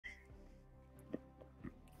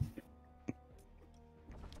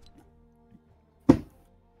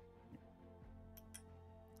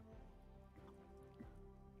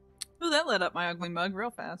that lit up my ugly mug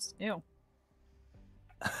real fast. Ew.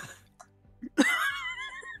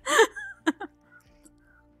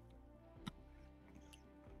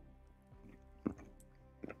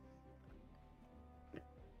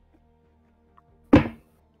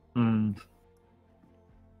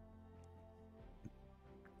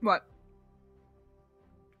 What?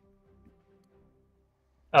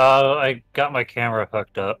 I got my camera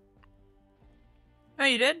hooked up. Oh,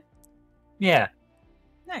 you did? Yeah.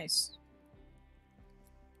 Nice.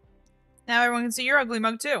 Now everyone can see your ugly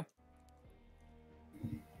mug too.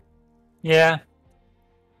 Yeah.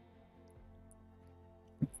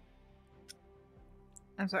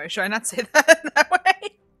 I'm sorry, should I not say that that way?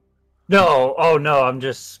 No, oh no, I'm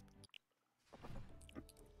just...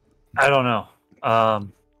 I don't know.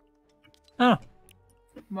 Oh.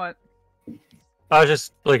 What? I was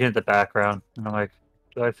just looking at the background, and I'm like,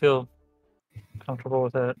 do I feel comfortable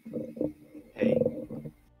with that? Hey,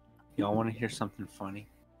 y'all want to hear something funny?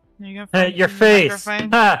 You Hey, your face!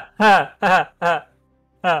 Ha! Ha! Ha! Ha!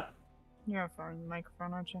 Ha! You're gonna fart in the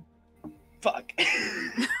microphone, aren't you? Fuck.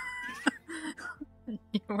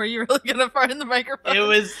 Were you really gonna fart in the microphone? It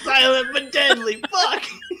was silent but deadly. Fuck.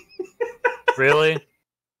 Really?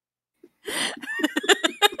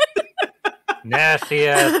 Nasty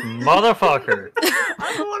ass motherfucker.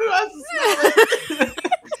 I'm the one who has to smell it.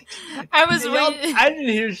 I was waiting. I didn't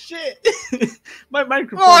hear shit. My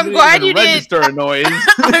microphone Well, I'm didn't glad even you did. register a noise.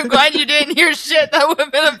 I'm glad you didn't hear shit. That would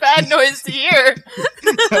have been a bad noise to hear.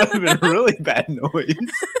 That would have been a really bad noise.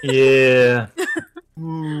 Yeah.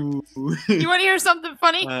 Ooh. You want to hear something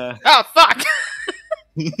funny? Uh, Oh, fuck.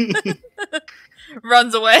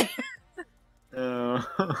 Runs away.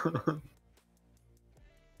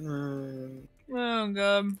 Oh,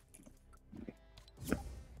 God.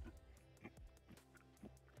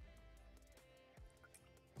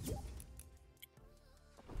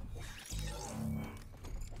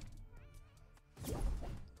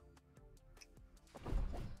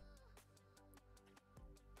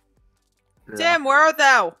 Tim, where art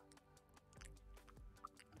thou?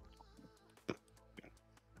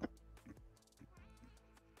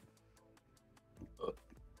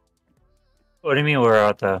 What do you mean we're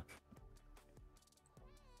out there?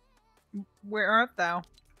 Where art thou?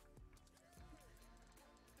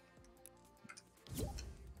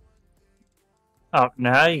 Oh,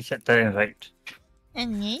 now you set the invite.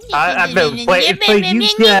 I've been waiting for you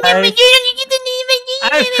guys. I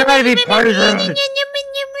was trying to be part of it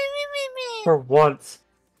for once.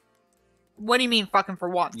 What do you mean fucking for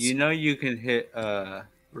once? You know you can hit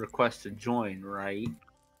request to join, right?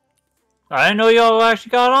 I didn't know y'all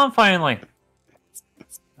actually got on finally.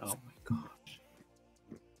 Oh my gosh.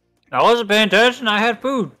 I wasn't paying attention. I had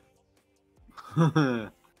food.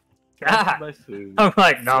 God. God. My food. I'm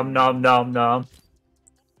like, nom nom nom nom.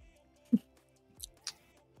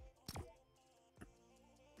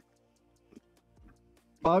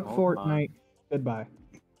 Fuck Oh Fortnite. Goodbye.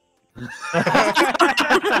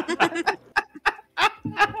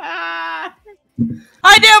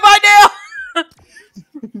 I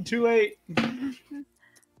do! Too late.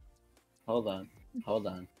 Hold on. Hold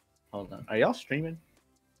on. Hold on. Are y'all streaming?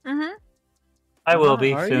 Mm-hmm. I will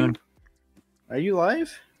be Are soon. you? Are you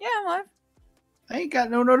live? Yeah, I'm live. I ain't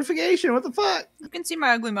got no notification. What the fuck? You can see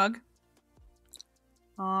my ugly mug.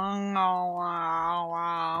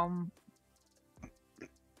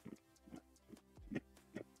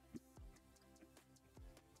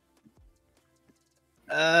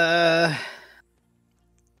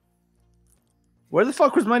 Where the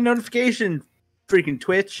fuck was my notification? Freaking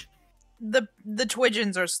Twitch. The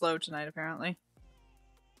Twidgens are slow tonight, apparently.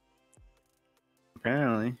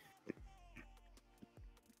 Apparently.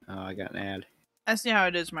 Oh, I got an ad. I see how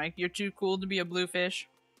it is, Mike. You're too cool to be a blue fish.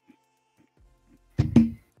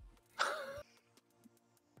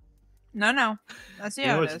 No. I see You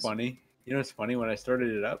know how it what's is. funny? You know what's funny? When I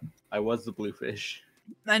started it up, I was the blue fish.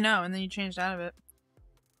 I know, and then you changed out of it.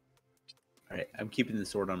 Alright, I'm keeping the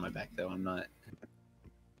sword on my back, though. I'm not...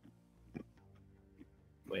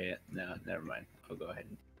 Wait, no, never mind. I'll go ahead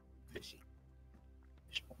and fishy.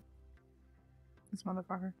 This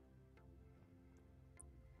motherfucker.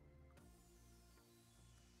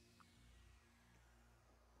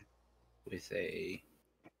 With a...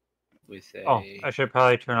 Oh, I should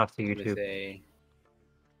probably turn off the With YouTube. a...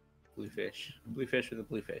 Blue fish. Blue fish with a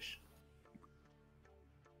blue fish.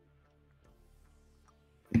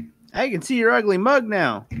 I can see your ugly mug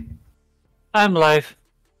now. I'm live.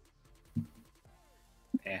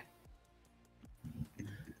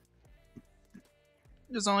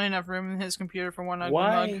 There's only enough room in his computer for one ugly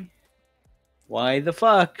mug. Why the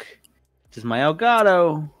fuck does my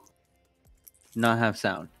Elgato not have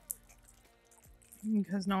sound?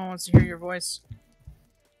 Because no one wants to hear your voice.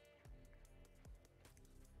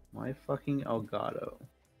 My fucking Elgato.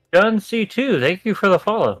 Gun C2, thank you for the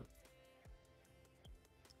follow.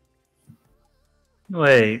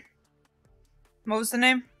 Wait. What was the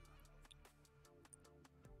name?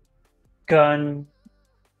 Gun,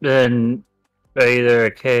 then either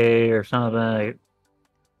a K or something. Like,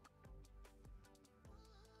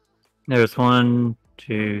 there's 1,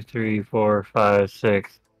 2, 3, 4, 5,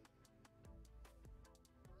 6.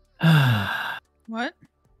 What?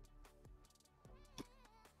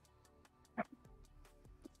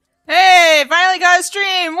 Hey, finally got a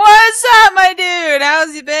stream! What's up, my dude?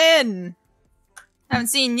 How's you been? Haven't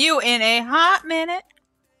seen you in a hot minute.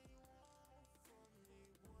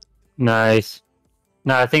 Nice.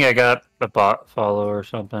 No, I think I got a bot follow or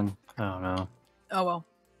something. I don't know. Oh well.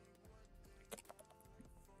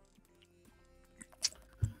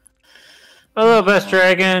 Hello, Best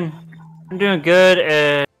Dragon. I'm doing good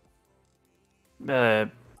at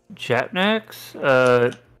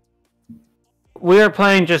Japnex. We are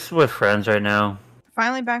playing just with friends right now.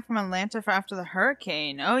 Finally back from Atlanta for after the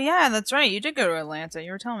hurricane. Oh yeah, that's right. You did go to Atlanta.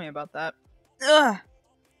 You were telling me about that. Ugh.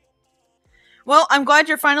 Well, I'm glad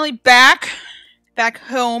you're finally back. Back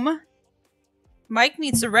home. Mike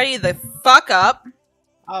needs to ready the fuck up.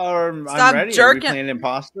 I'm Stop ready. jerking. Are we playing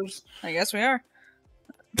imposters? I guess we are.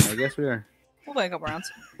 I guess we are. We'll play a couple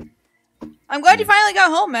rounds. I'm glad you finally got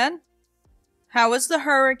home, man. How was the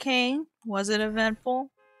hurricane? Was it eventful?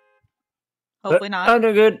 Hopefully not. I'm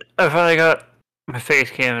doing good. I finally got my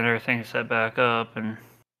face cam and everything set back up, and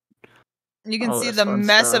You can all see this the fun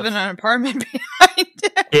mess stuff. of an apartment behind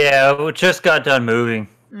it. yeah, we just got done moving.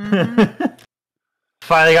 Mhm.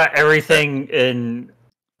 Finally got everything in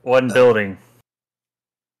one building.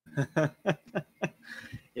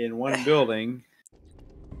 In one building.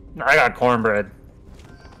 I got cornbread.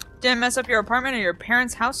 Didn't mess up your apartment or your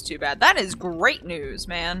parents' house too bad. That is great news,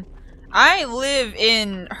 man. I live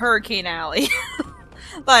in Hurricane Alley.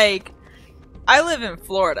 Like, I live in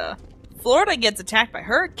Florida. Florida gets attacked by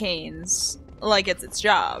hurricanes like it's its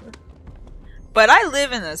job. But I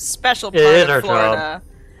live in a special part of Florida.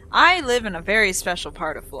 I live in a very special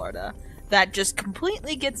part of Florida that just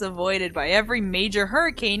completely gets avoided by every major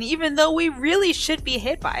hurricane, even though we really should be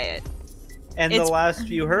hit by it. And It's- the last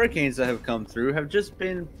few hurricanes that have come through have just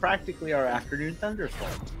been practically our afternoon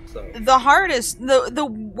thunderstorms. So The hardest, the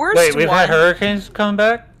worst Wait, we've one, had hurricanes come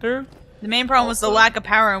back through? the main problem was the lack of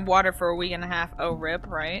power and water for a week and a half. Oh, rip,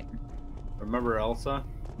 right? remember Elsa,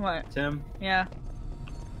 What? Tim? Yeah.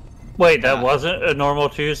 Wait, that Yeah. wasn't a normal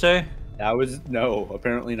Tuesday? That was no,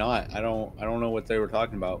 apparently not. I don't know what they were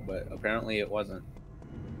talking about, but apparently it wasn't.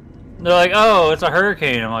 They're like, oh, it's a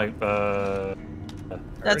hurricane. I'm like,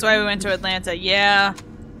 That's why we went to Atlanta. Yeah.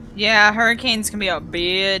 Yeah, hurricanes can be a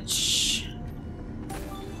bitch.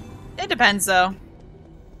 It depends, though.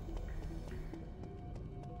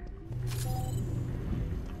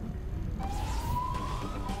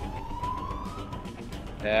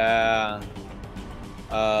 Yeah.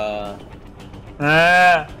 ah.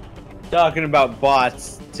 Talking about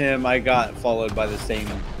bots, Tim, I got followed by the same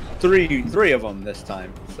three of them this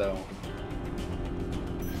time. So.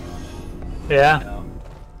 Yeah.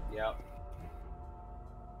 Yep.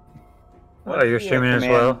 Oh, you're streaming as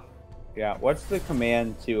well? Yeah. What's the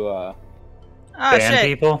command to Oh, Ban shit.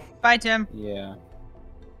 people? Bye, Tim. Yeah.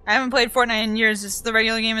 I haven't played Fortnite in years. This is the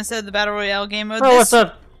regular game instead of the Battle Royale game mode. Oh, what's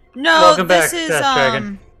up? No, Welcome this back, is, Death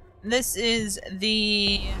Dragon. this is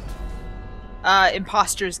the,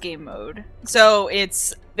 Imposters game mode. So,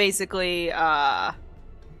 it's basically, I'm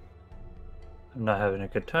not having a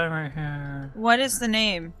good time right here. what is the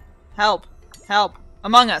name? Help. Help.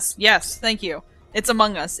 Among Us. Yes, thank you. It's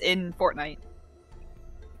Among Us in Fortnite.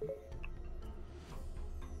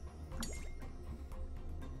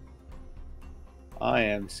 I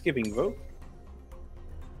am skipping vote.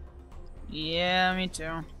 Yeah, me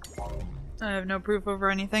too. I have no proof over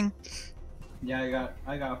anything. Yeah,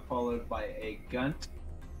 I got followed by a Gunt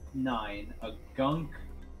 9, a Gunk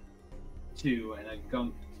 2, and a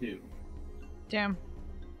Gunk 2. Damn.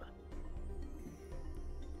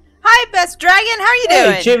 Hi, Best Dragon. How are you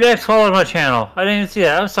doing? Hey, Chip X followed my channel. I didn't even see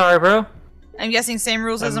that. I'm sorry, bro. I'm guessing same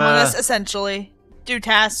rules as I'm, Among Us, essentially. Do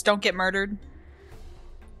tasks, don't get murdered.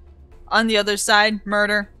 On the other side,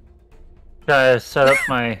 murder. Gotta set up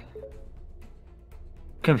my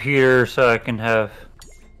computer so I can have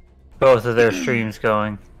both of their streams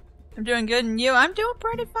going. I'm doing good, and you? I'm doing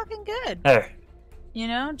pretty fucking good. There. You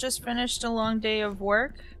know, just finished a long day of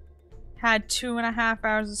work. Had 2.5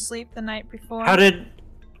 hours of sleep the night before. How did...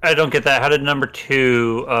 I don't get that. How did number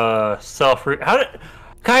 2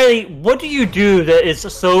 Kylie, what do you do that is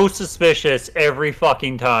so suspicious every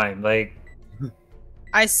fucking time? Like,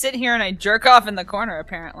 I sit here and I jerk off in the corner,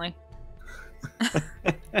 apparently.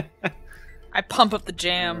 I pump up the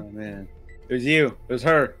jam. Oh, man. It was you. It was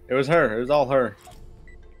her. It was her. It was all her.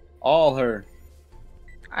 All her.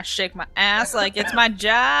 I shake my ass like it's my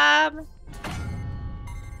job.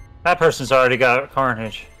 that person's already got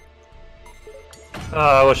Carnage. Oh,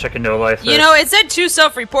 I wish I could know life. You know, it said 2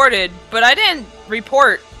 self-reported, but I didn't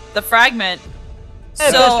report the fragment.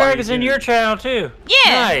 Hey, so Best Frag is in your channel too.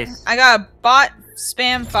 yeah, Nice. I got a bot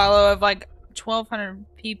spam follow of like 1,200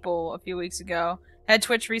 people a few weeks ago. Had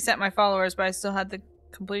Twitch reset my followers, but I still had the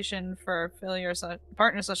completion for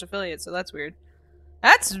partner/affiliate, so that's weird.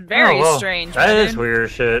 That's very strange. That is dude. weird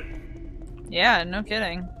shit. Yeah, no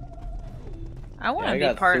kidding. I want to I be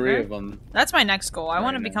got 3 partnered. of them. That's my next goal. I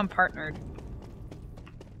want to Right now. become partnered.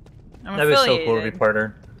 I'm That'd be so affiliated. cool to be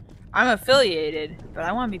partnered. I'm affiliated, but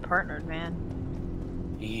I want to be partnered,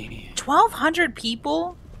 man. Yeah. 1,200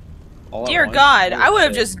 people? All at Dear once? God, I would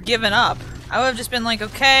have Shit. just given up. I would have just been like,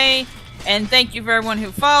 okay, and thank you for everyone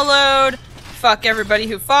who followed. Fuck everybody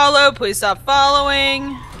who followed. Please stop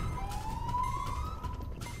following.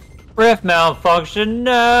 Rift malfunction,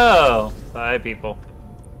 no! Bye, people.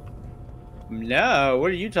 No,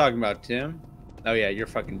 what are you talking about, Tim? Oh yeah, you're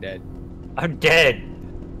fucking dead. I'm dead.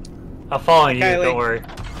 I'm following you, Kylie. don't worry.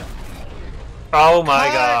 Oh my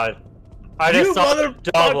Cut! god. I just You saw the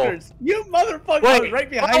double. motherfuckers! You motherfucker! I Wait, was right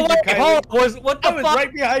behind you, wait, Kylie. hold on, what the I was fuck?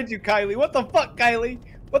 right behind you, Kylie. What the fuck, Kylie?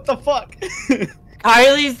 What the fuck?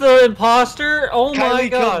 Kylie's the imposter? Oh my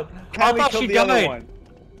god. I Kylie thought killed she the other died. one.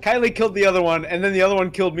 Kylie killed the other one, and then the other one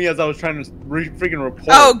killed me as I was trying to freaking report.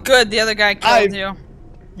 Oh, good. The other guy killed you.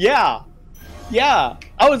 Yeah. Yeah.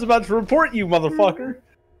 I was about to report you, motherfucker.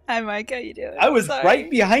 Hi, Mike. How you doing? I was Sorry. right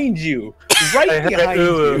behind you. I Right heard behind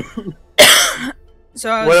ooh. you. So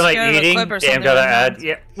I was What am I scared of a eating? clip or Damn, something gotta like that. add.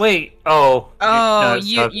 Yeah. Wait. Oh. Oh, no,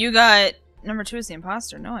 it's not- you got number 2 is the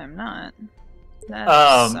imposter. No, I'm not.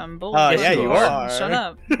 That's some bullshit. yeah, you are. Shut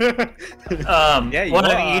up. Yeah, you what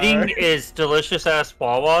are. I'm eating is delicious ass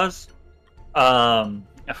Wawas.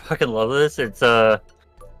 I fucking love this. It's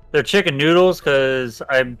they're chicken noodles because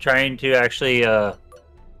I'm trying to actually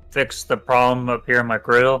fix the problem up here in my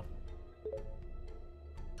grill.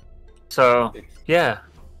 So yeah,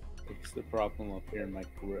 Fix the problem up here in my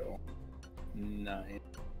grill. Nice.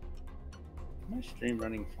 My stream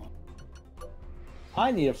running fine. I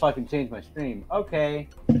need to fucking change my stream. Okay.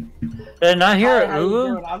 and not here Hi, at how you Ulu.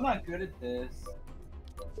 doing? I'm not good at this.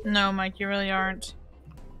 No, Mike, you really aren't.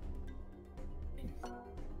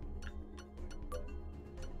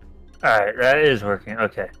 All right, that is working.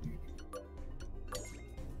 Okay.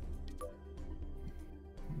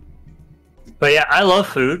 But yeah, I love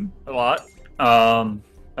food a lot.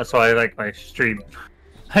 That's why I like my stream.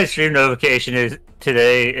 My stream notification is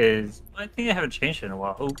today is. I think I haven't changed it in a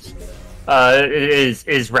while. Oops. It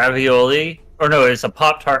is ravioli, or no, it's a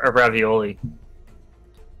Pop-Tart of ravioli.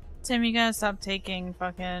 Tim, you gotta stop taking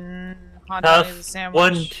fucking hot dog as a Tough sandwich.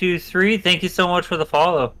 1, 2, 3. Thank you so much for the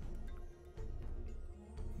follow.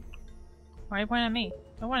 Why are you pointing at me?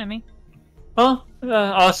 Don't point at me. Well,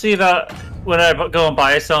 I'll see about when I go and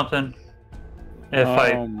buy something. If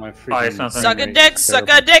I my buy freaking something. Suck a rate dick, is suck a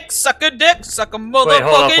terrible. dick, suck a dick, suck a Wait, hold up,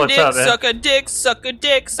 motherfucking what's dick, up, man? suck a dick, suck a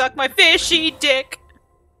dick, suck my fishy dick.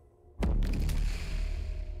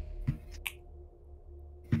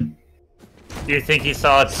 Do you think he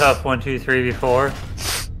saw Tough 1, 2, 3 before?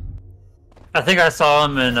 I think I saw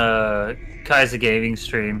him in Kaiser Gaming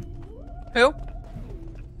stream. Who?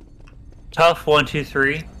 Tough 1, 2,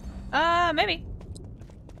 3. Maybe.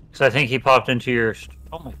 Because I think he popped into your.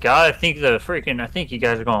 Oh my god! I think I think you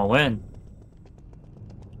guys are gonna win.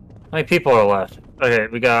 How many people are left? Okay,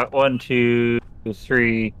 we got 1, 2,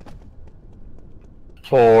 3,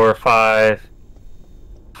 4, 5.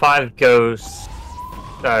 5 ghosts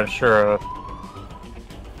that I'm sure of.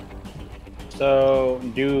 So,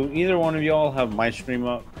 do either one of y'all have my stream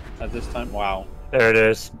up at this time? Wow. There it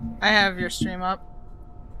is. I have your stream up.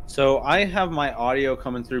 So I have my audio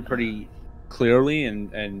coming through pretty clearly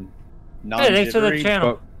and non Hey, thanks to the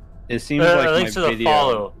channel. It seems like my Thanks to the video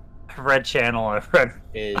follow. Red channel, I read.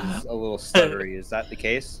 is a little stuttery. Is that the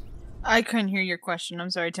case? I couldn't hear your question. I'm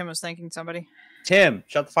sorry. Tim was thanking somebody. Tim,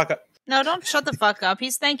 shut the fuck up. No, don't shut the fuck up.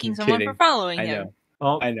 He's thanking I'm someone kidding. for following I him. know.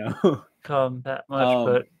 Oh, I know. come that much,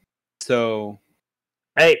 but So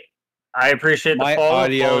hey, I appreciate the My follow.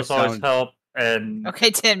 audio Follows always sounds- help, and Okay,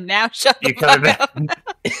 Tim, now shut the you come fuck back. up.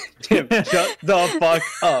 Tim, shut the fuck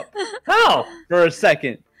up How? for a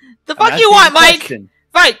second. The I'm fuck you asking want, a Mike? question.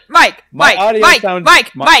 Mike, Mike, My Mike, audio Mike, sounds-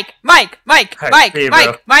 Mike, my- Mike, Mike, Mike, Hey, Mike, hey, Mike,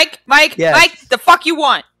 bro. Mike, Yes. Mike, the fuck you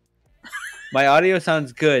want? My audio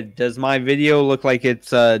sounds good. Does my video look like it's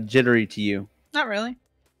jittery to you? Not really.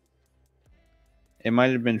 It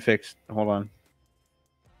might have been fixed. Hold on.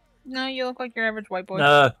 No, you look like your average white boy.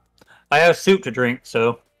 I have soup to drink,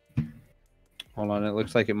 so Hold on. It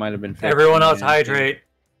looks like it might have been fixed. everyone else Yeah. hydrate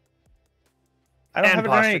I don't and have a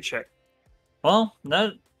posture drink. check. Well,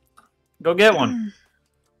 no, go get one.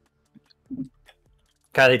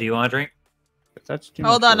 Kylie, do you want a drink? That's too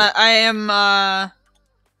Hold much on, work. I am,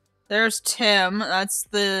 there's Tim. That's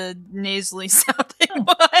the nasally sounding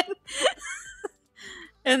one.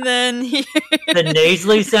 And then The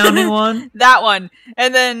nasally sounding one? that one.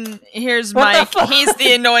 And then here's What the Mike. fuck? He's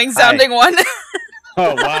the annoying sounding one.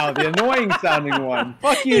 Oh wow, the annoying sounding one.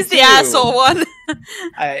 Fuck you. He's the too. asshole one.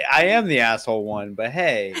 I am the asshole one, but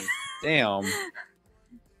hey, damn.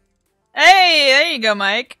 Hey, there you go,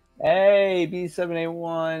 Mike. Hey,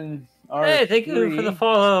 B781. Hey, thank you for the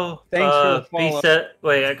follow. Thanks for the follow.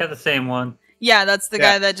 Wait, I got the same one. Yeah, that's the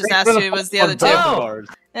guy that just asked you. It was the other two. Oh.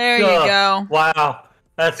 There you Duh. go. Wow,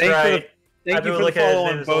 that's Thanks for the- right. Thank I've you been for the looking at his follow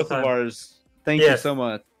name on this whole both of time. ours. Thank you Yes. so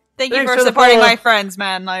much. Thank you Thanks for for the supporting follow. my friends,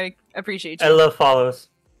 man. I appreciate I you. love follows.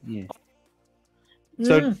 Yeah.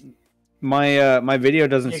 So my video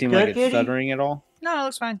doesn't You seem good, like it's Kitty? stuttering at all. No, it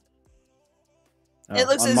looks fine. Oh, It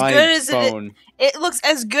looks on as my good as phone. It looks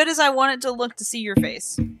as good as I want it to look to see your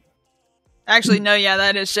face. Actually, no, yeah,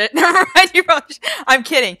 that is shit. Never mind. You probably I'm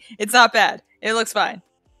kidding. It's not bad. It looks fine.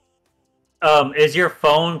 Is your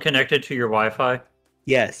phone connected to your Wi-Fi?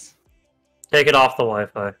 Yes. Take it off the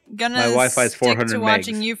Wi-Fi. Gonna My Wi-Fi is stick 400 to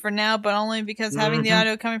watching megs. you for now, but only because having the Mhm.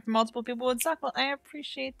 audio coming from multiple people would suck. Well, I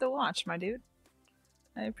appreciate the watch, my dude.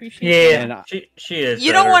 I appreciate Yeah, And I- she is.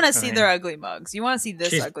 You don't better. want I to see mean, their ugly mugs. You want to see this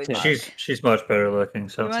she's, ugly mug. she's much better looking. You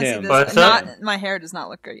So want to see Tim. this? What's Not up? my hair does not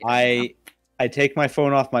look great. I take my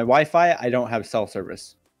phone off my Wi-Fi. I don't have cell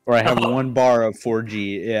service, or I have Oh. 1 bar of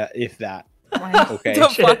 4G. Yeah, if that. Wow. Okay. The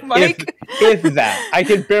Shit. fuck, Mike? If that, I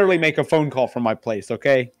can barely make a phone call from my place.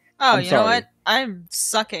 Okay. Oh, I'm you know sorry. what? I'm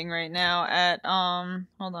sucking right now at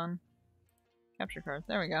hold on. Capture card.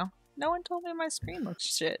 There we go. No one told me my screen looks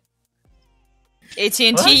shit.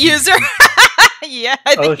 AT&T What? user. Yeah,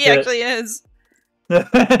 I think Oh, he shit. actually is. I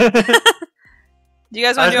Do you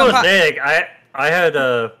guys was want to do going to impo- say, like, I had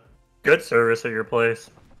a good service at your place.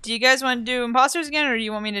 Do you guys want to do imposters again, or do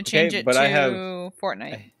you want me to change it but to I have-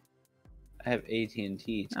 Fortnite? I have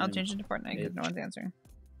AT&T. I'll change it to Fortnite because It- no one's answering.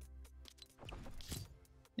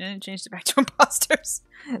 And then changed it back to imposters.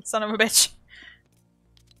 Son of a bitch.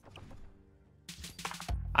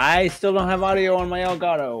 I still don't have audio on my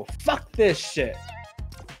Elgato. Fuck this shit.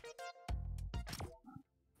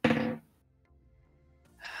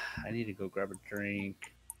 I need to go grab a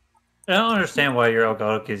drink. I don't understand why your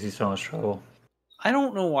Elgato gives you so much trouble. I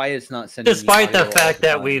don't know why it's not sending. me Despite the audio all fact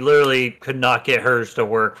that time. we literally could not get hers to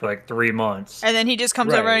work for like 3 months. And then he just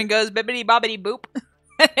comes over Right. and goes bibbity bobbity boop.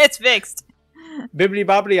 It's fixed. Bibbidi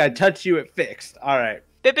bobbidi, I touch you, it fixed. All right.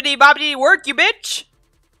 Bibbity bobbity work, you bitch.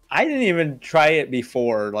 I didn't even try it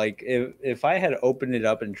before. Like, if I had opened it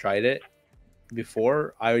up and tried it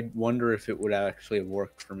before, I would wonder if it would actually have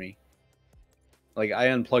worked for me. Like, I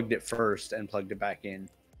unplugged it first and plugged it back in,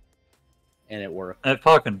 and it worked. It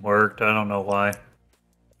fucking worked. I don't know why.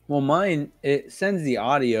 Well, mine, it sends the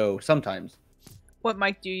audio sometimes, What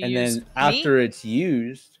mic do you and use? then after Me it's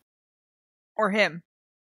used, or him?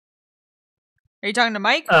 Are you talking to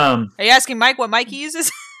Mike? Um, Are you asking Mike what mic he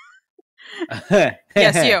uses?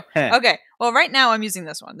 Yes, you. Okay. Well, right now I'm using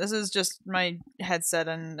this one. This is just my headset,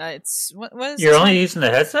 and it's what is you're this only one? using the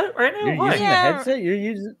headset right now? You're Why? using Yeah. the headset. You're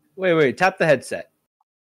using. Wait. Tap the headset.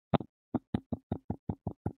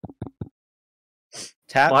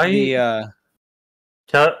 Tap Why the. you-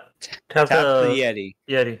 Tap Tap the the Yeti.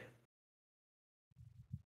 Yeti.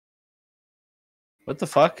 What the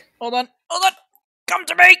fuck? Hold on. Come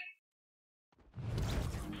to me.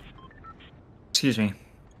 Excuse me.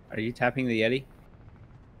 Are you tapping the Yeti?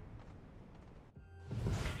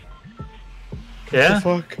 Yeah?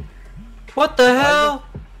 Fuck. What the hell?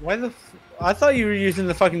 Why the? I thought you were using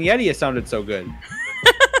the fucking Yeti. It sounded so good.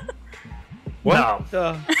 What No.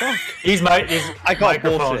 the fuck? These I call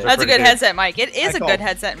microphones bullshit. are That's a pretty good headset mic. It is I a call- good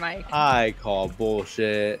headset mic. I call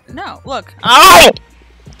bullshit. No, look. Ow!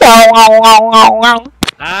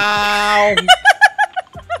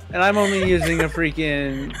 And I'm only using a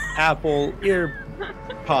freaking Apple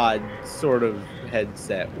EarPod sort of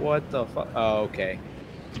headset. What the fuck? Oh, okay.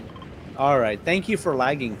 All right. Thank you for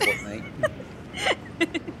lagging, Fortnite.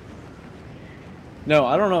 No,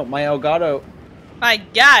 I don't know. My Elgato. My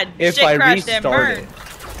God, If shit I crashed and restart burned.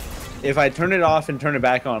 it, if I turn it off and turn it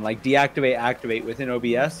back on, like deactivate, activate within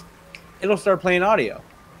OBS, it'll start playing audio.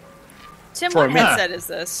 Tim, For a what minute. headset is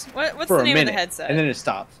this? What's for the a name minute, of the headset? and then it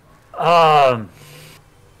stops.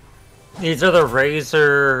 These are the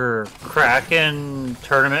Razer Kraken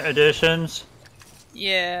tournament editions.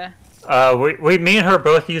 Yeah. Me and her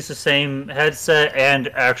both use the same headset and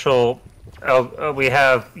actual. We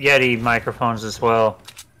have Yeti microphones as well.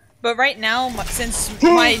 But right now, since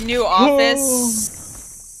my new office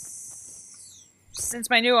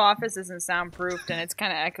isn't soundproofed and it's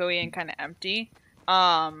kind of echoey and kind of empty,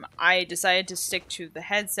 I decided to stick to the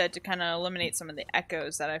headset to kind of eliminate some of the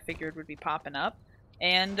echoes that I figured would be popping up.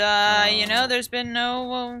 And, you know, there's been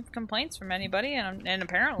no complaints from anybody, and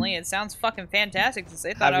apparently it sounds fucking fantastic since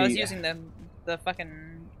they thought I was using the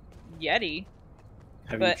fucking Yeti.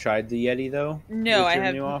 Have you tried the Yeti, though? No, with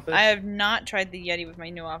your new office? I have not tried the Yeti with my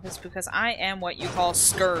new office because I am what you call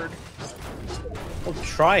scared. Well,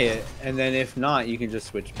 try it, and then if not, you can just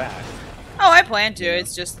switch back. Oh, I plan to.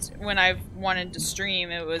 It's just when I wanted to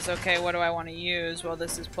stream, it was, okay, what do I want to use? Well,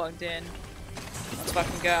 this is plugged in. Let's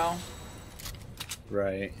fucking go.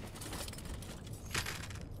 Right.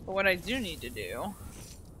 But what I do need to do...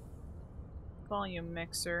 Volume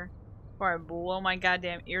mixer. Before I blow my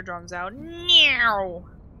goddamn eardrums out. Meow!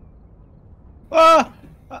 Ah!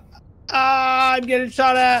 I'm getting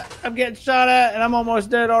shot at! I'm getting shot at, and I'm almost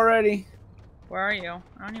dead already. Where are you?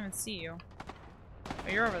 I don't even see you.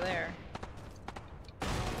 Oh, you're over there.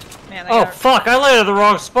 Man, Oh fuck! I landed in the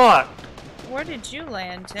wrong spot. Where did you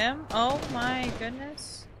land, Tim? Oh my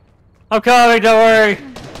goodness. I'm coming. Don't worry.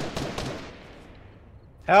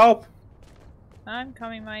 Help! I'm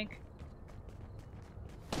coming, Mike.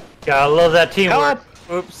 Gotta love that teamwork.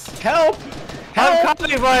 Help! Oops. Help! I'm Help!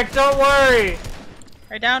 coming, Mike. Don't worry.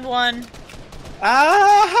 I downed one.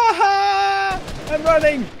 Ah! Ha, ha. I'm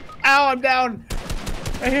running! Ow! I'm down.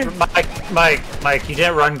 Mike, you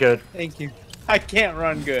didn't run good. Thank you. I can't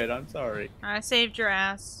run good. I'm sorry. I saved your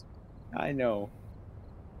ass. I know.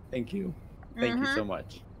 Thank you. Thank you so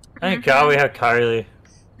much. Thank God we have Kylie.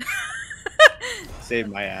 Saved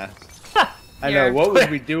my ass. I know. What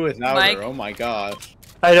would we do without her? Oh my gosh.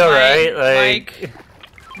 I know, right? Like,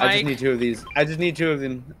 I just need 2 of these. I just need 2 of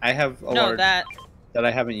them. I have a large that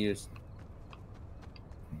I haven't used.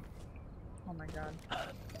 Oh my god.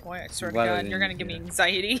 Boy, I swear to God, you're gonna give me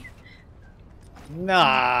anxiety.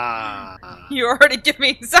 Nah. You already give me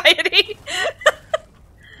anxiety.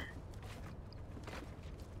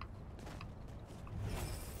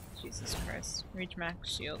 Jesus Christ. Reach max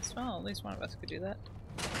shields. Well, at least one of us could do that.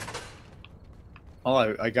 Oh,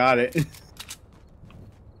 I got it.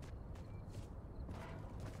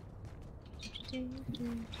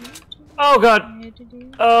 oh God.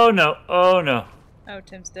 Oh no. Oh no. Oh,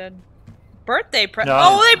 Tim's dead. Birthday No.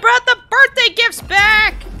 Oh, they brought the birthday gifts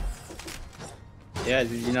back! Yeah,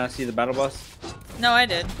 did you not see the battle bus? No, I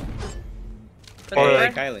did. But Or the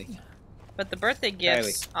like Kylie. But the birthday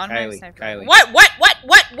gifts on my sniper. Kylie.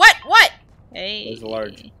 What? Hey. There's a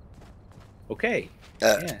large. Okay.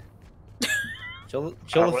 Yeah. Chill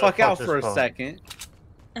the fuck out for a second.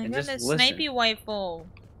 I'm and gonna just snipe listen. you, Wifeful.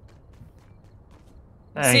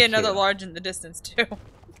 Thank See another you. large in the distance too.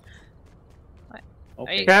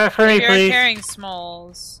 Okay. Grab for me, if you're please. carrying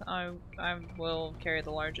smalls, I will carry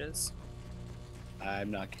the larges. I'm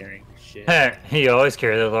not carrying shit. He always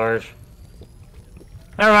carries a large.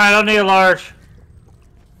 Never mind, I don't need a large.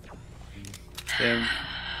 Tim.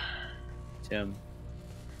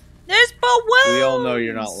 There's balloons! We all know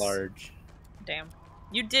you're not large. Damn.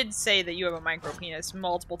 You did say that you have a micro penis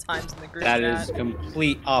multiple times in the group That chat. is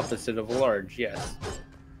complete opposite of large, yes.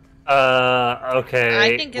 Okay.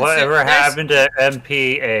 I think it's Whatever there's- happened to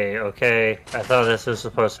MPA, okay? I thought this was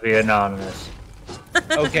supposed to be anonymous.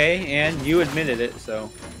 Okay, and you admitted it,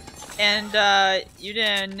 so. And, you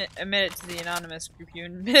didn't admit it to the anonymous group. You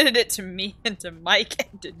admitted it to me and to Mike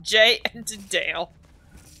and to Jay and to Dale.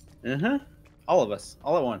 Uh-huh. All of us.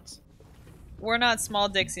 All at once. We're not Small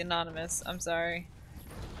Dixie Anonymous. I'm sorry.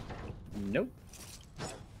 Nope.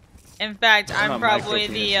 In fact, I'm I'm not probably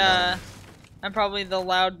micro the, penis I'm probably the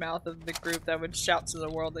loudmouth of the group that would shout to the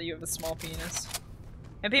world that you have a small penis.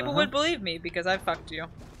 And people would believe me because I fucked you.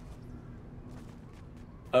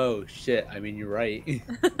 Oh, shit. I mean, you're right.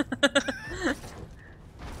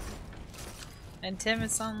 And Tim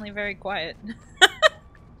is suddenly very quiet.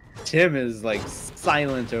 Tim is, like,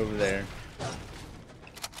 silent over there.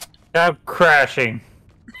 I'm crashing.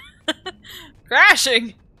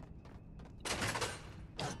 Crashing!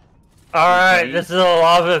 Alright, this is a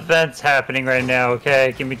lot of events happening right now,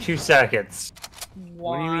 okay? Give me 2 seconds.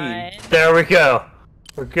 What do you mean? There we go.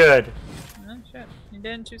 We're good. Oh shit. You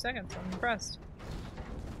did in 2 seconds. I'm impressed.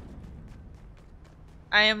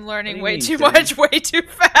 I am learning What way do you too mean, much, way too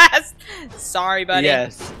fast. Sorry, buddy.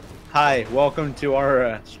 Yes. Hi, welcome to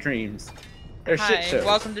our streams. They're shit Hi, shows.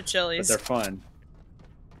 welcome to But Chili's. they're fun.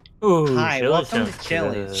 Ooh, Hi, Chili welcome to sounds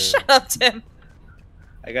Chili's. good. Shut up, Tim.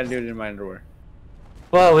 I gotta do it in my underwear.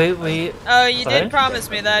 Well, we. Oh, you What? did promise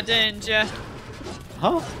me that, didn't you?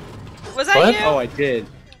 Huh? Was that What? you? Oh, I did.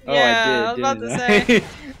 Oh, Yeah, I I did. was about to didn't say.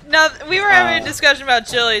 No, we were having a Oh. discussion about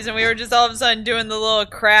Chili's, and we were just all of a sudden doing the little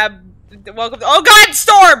crab. Welcome. Oh God,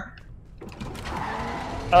 storm!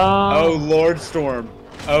 Oh, Lord Storm.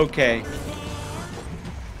 Okay.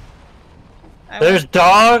 There's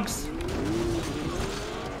dogs.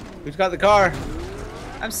 Who's got the car?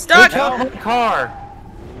 I'm Who stuck. took my car?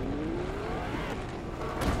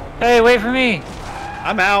 Hey, wait for me.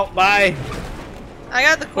 I'm out. Bye. I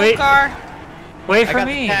got the cool Wait. car. Wait I for got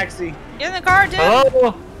me. the taxi. Get in the car, dude.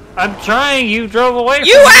 Oh, I'm trying. You drove away.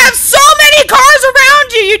 You from me. have so many cars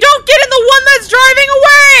around you. You don't get in the one that's driving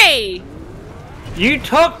away. You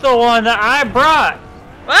took the one that I brought.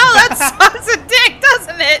 Well, that sucks a dick,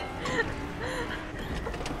 doesn't it?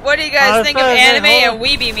 What do you guys think of sorry, anime hold and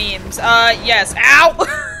weeby memes? Yes.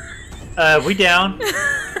 Ow! We down.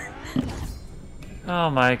 Oh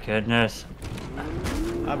my goodness.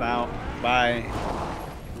 I'm out. Bye.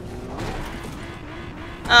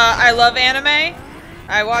 I love anime.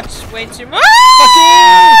 I watch way too much.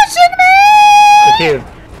 Thank you.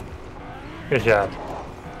 Good job.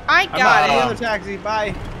 I I'm got out. it. In the taxi.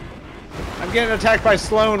 Bye. I'm getting attacked by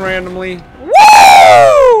Sloan randomly.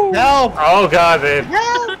 Woo! Help! Oh god, babe.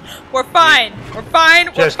 Help! We're fine. We're fine.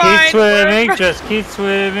 We're Just fine. keep swimming. We're Just keep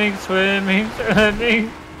swimming, swimming,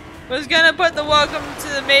 swimming. Was gonna put the welcome to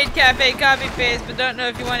the Maid Cafe copy paste, but don't know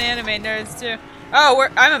if you want anime nerds too. Oh,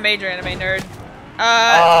 I'm a major anime nerd.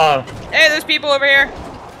 Hey, there's people over here.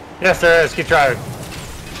 Yes, there is. Keep driving.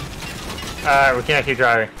 We can't keep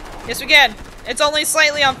driving. Yes, we can. It's only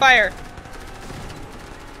slightly on fire.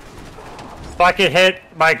 If I could hit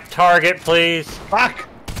my target, please. Fuck!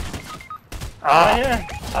 Ah,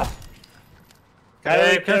 yeah.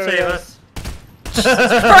 Babe, come save us.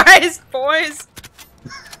 Christ, boys.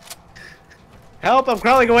 Help! I'm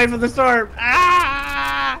crawling away from the storm.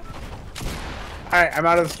 Ah! Alright, I'm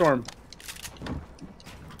out of the storm.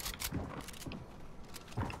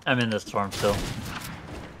 I'm in the storm still.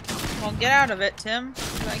 Well, get out of it, Tim.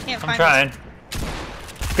 I can't I'm find. trying.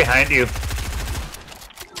 Behind you.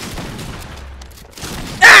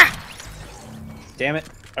 Ah! Damn it.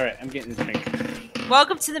 Alright, I'm getting the drink.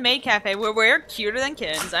 Welcome to the Maid Cafe, where we're cuter than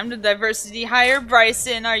kittens. I'm the diversity hire,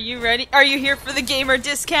 Bryson. Are you ready? Are you here for the gamer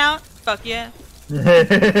discount? Fuck yeah.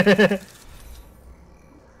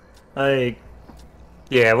 Like,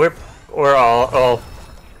 yeah, we're all.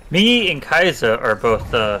 Me and Kaiza are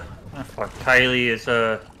both. Oh fuck, Kylie is.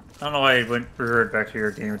 I don't know why I went reverted back to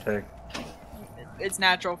your gamer tag. It's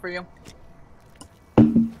natural for you.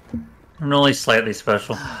 I'm only slightly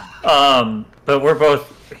special. But we're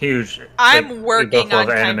both huge. I'm we both working on love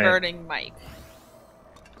anime. converting Mike.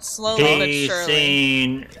 Slowly but He's surely.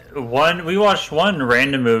 seen one. We watched one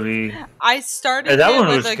random movie. I started And that it one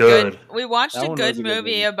with was a good. We watched That a one good was a good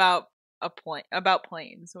movie movie. about about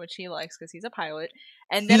planes, which he likes because he's a pilot.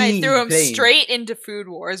 And then I threw him Planes. straight into Food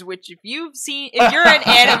Wars, which if you're an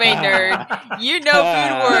anime nerd, you know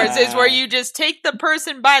Food Wars is where you just take the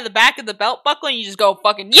person by the back of the belt buckle and you just go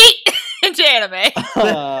fucking yeet into anime.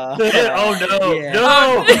 Oh no! Yeah.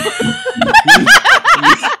 No!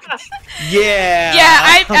 Yeah!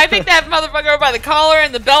 Yeah, I picked that motherfucker up by the collar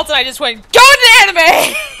and the belt and I just went, go into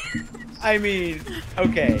anime! I mean,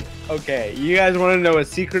 okay. You guys want to know a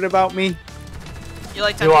secret about me? You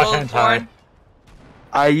like You watch tentacle hentai. porn?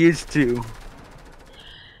 I used to.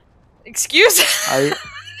 Excuse?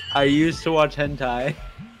 I used to watch hentai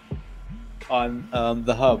on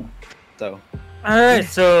the hub. So Alright,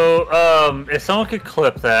 so if someone could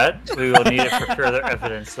clip that, we will need it for further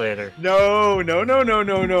evidence later. no.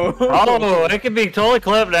 Oh, it can be totally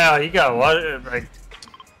clipped now. You got what? Like,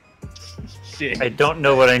 Shit. I don't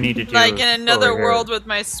know what I need to do. Like in another over here. world with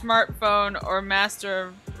my smartphone or Master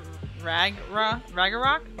of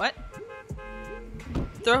Ragnarok? What?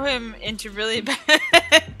 Throw him into really bad.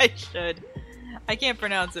 I should. I can't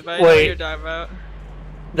pronounce it, but I know what Wait. you're talking about.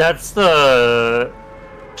 That's the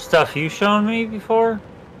stuff you shown me before,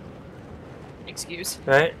 Excuse.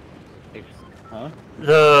 right? Huh?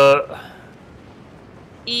 The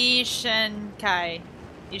Ishinkai.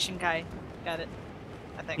 Got it.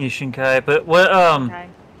 I think. Ishinkai, but what Ishinkai.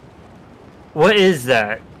 what is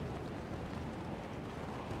that?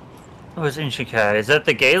 What's Ishinkai? Is that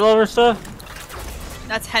the gay lover stuff?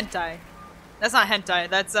 That's hentai. That's not hentai.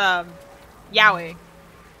 That's yaoi.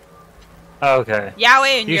 Oh, okay.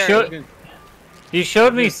 Yaoi and You yuri. should- You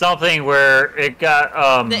showed me something where it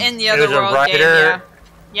got the In the it Other was a World game, writer.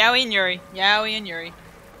 yeah. Yaoi and Yuri. Yaoi and Yuri.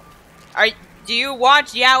 Do you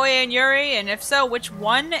watch Yaoi and Yuri? And if so, which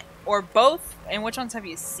one or both? And which ones have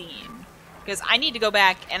you seen? Because I need to go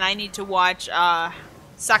back and I need to watch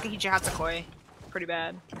Sakahichi Hatsukoi. Pretty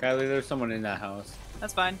bad. Kylie, there's someone in that house.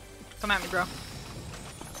 That's fine. Come at me, bro.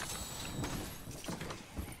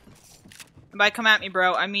 And by come at me,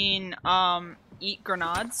 bro, I mean, eat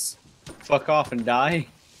grenades. Fuck off and die.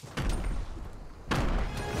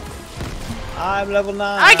 I'm level 9.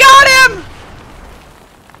 I got him!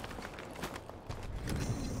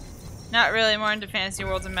 Not really, more into fantasy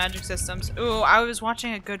worlds and magic systems. Ooh, I was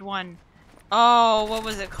watching a good one. Oh, what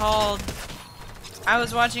was it called? I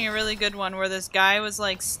was watching a really good one where this guy was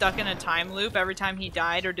like stuck in a time loop every time he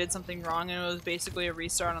died or did something wrong, and it was basically a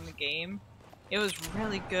restart on the game. It was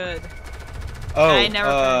really good. Oh, I never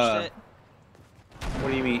finished it.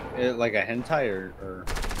 What do you mean? Like a hentai or?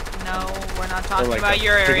 No, we're not talking like about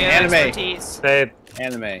your area of anime. expertise. Babe.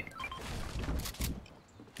 Anime.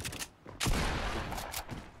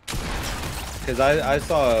 Because I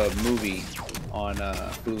saw a movie on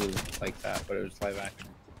Hulu like that, but it was live action.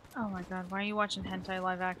 Oh my god, why are you watching hentai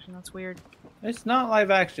live action? That's weird. It's not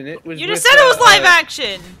live action. It was. You just said it was live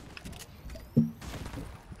action!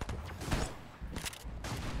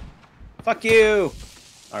 Fuck you!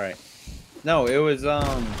 Alright. No, it was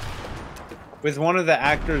with one of the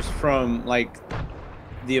actors from like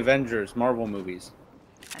the Avengers Marvel movies.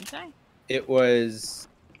 Hentai? It was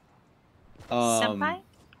Senpai?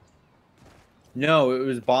 No, it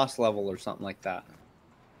was boss level or something like that.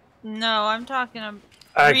 No, I'm talking about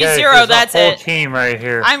Okay, 3-0, there's that's a whole it. team right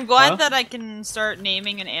here. I'm glad Huh? that I can start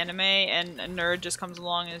naming an anime and a nerd just comes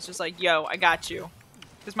along and is just like, yo, I got you.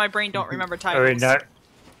 Because my brain don't remember Are we titles. not?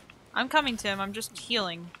 I'm coming, Tim. I'm just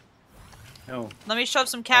healing. No. Let me shove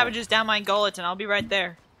some cabbages down my gullet and I'll be right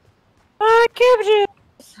there. Cabbages.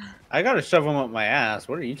 I gotta shove them up my ass.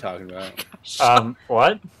 What are you talking about?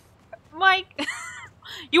 What? Mike,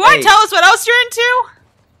 you want to Hey. tell us what else you're into?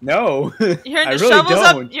 No. You're into I really shovels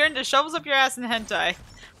don't. up. You're into shovels up your ass in hentai.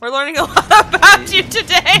 We're learning a lot about you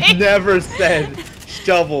today. Never said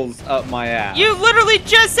shovels up my ass. You literally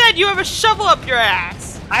just said you have a shovel up your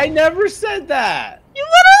ass. I never said that. You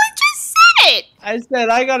literally just said it. I said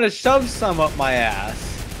I gotta shove some up my ass.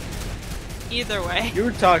 Either way. You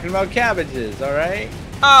were talking about cabbages, alright?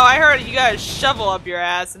 Oh, I heard you got a shovel up your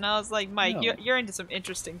ass, and I was like, Mike, No. you're into some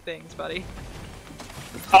interesting things, buddy.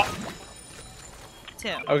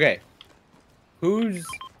 Tim. Okay. Whose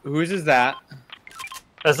is that?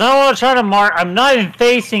 That's not what I'm trying to mark. I'm not even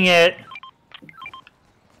facing it.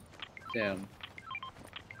 Tim.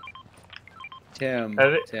 Tim.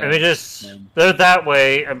 Let me just. Tim. They're that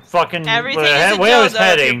way. I'm fucking. Everything the is a way I was dildo if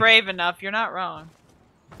you're heading. brave enough. You're not wrong.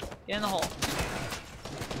 Get in the hole.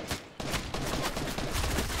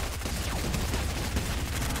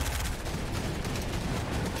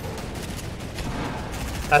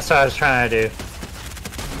 That's what I was trying to do.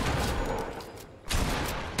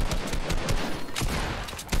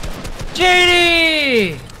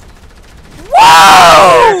 JD!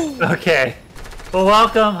 Whoa! Okay. Well,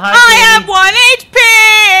 welcome. Hi. I JD. have 1 HP!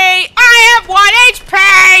 I have 1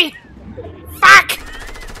 HP! Fuck!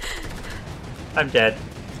 I'm dead.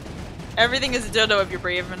 Everything is a dildo if you're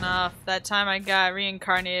brave enough. That time I got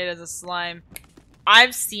reincarnated as a slime.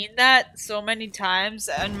 I've seen that so many times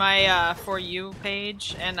on my For You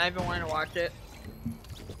page, and I've been wanting to watch it.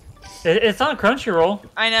 It's on Crunchyroll.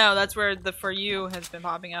 I know, that's where the For You has been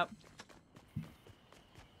popping up.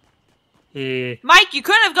 Yeah. Mike, you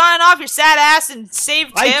couldn't have gone off your sad ass and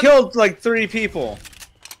saved Tim. I killed like 3 people.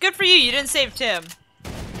 Good for you, you didn't save Tim.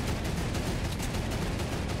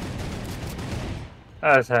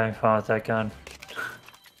 I was having fun with that gun.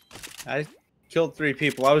 I killed 3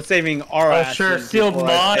 people. I was saving our I asses sure sealed before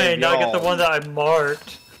I saved mine. Now I get the y'all. one that I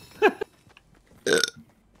marked.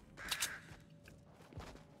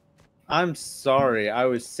 I'm sorry. I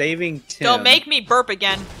was saving Tim. Don't make me burp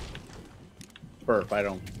again. Burp. I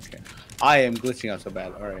don't care. I am glitching out so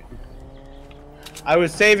bad. Alright. I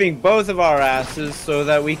was saving both of our asses so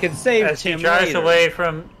that we could save As he Tim drives later. away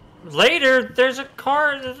from. Later, there's a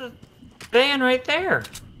car. There's a van right there.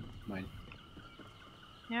 Mine.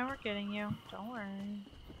 Yeah, we're getting you. Don't worry.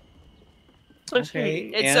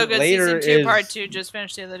 Okay. It's and so good. later Season 2, is... Part 2 just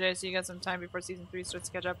finished the other day, so you got some time before Season 3 starts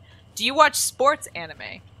to catch up. Do you watch sports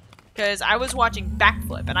anime? Because I was watching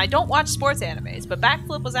Backflip, and I don't watch sports animes, but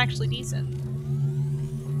Backflip was actually decent.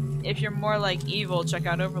 If you're more like evil, check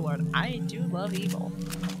out Overlord. I do love evil.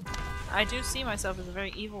 I do see myself as a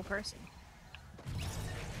very evil person.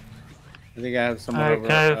 I think I have someone Alright, over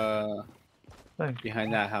can I-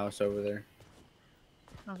 behind that house over there.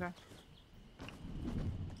 Okay.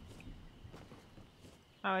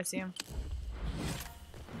 Oh, I see him.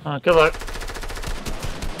 Good luck.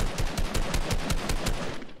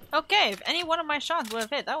 Okay, if any one of my shots would have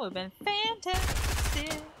hit, that would have been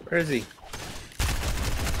fantastic. Where is he?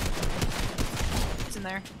 He's in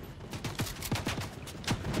there.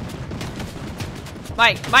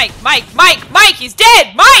 Mike! He's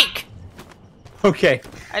dead! Mike! Okay.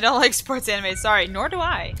 I don't like sports anime, sorry. Nor do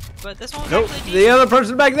I. But this one was Nope. actually decent. The other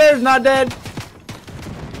person back there is not dead.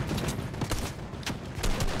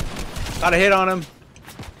 Got a hit on him.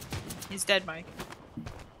 He's dead, Mike.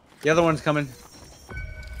 The other one's coming.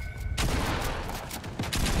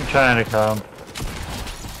 I'm trying to come.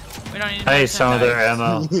 We don't need to I need some of their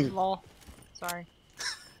ammo. Lol. Sorry.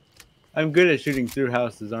 I'm good at shooting through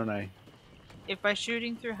houses, aren't I? If by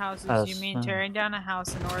shooting through houses That's you mean fine. tearing down a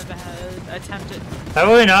house in order to attempt it. How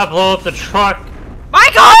will we not blow up the truck?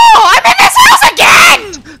 Michael! I'm in this house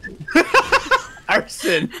again!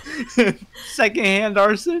 Arson. Secondhand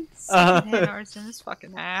arson. Secondhand arson, this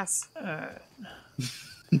fucking ass.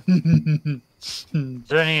 Is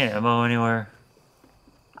there any ammo anywhere?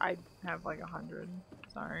 I have like 100.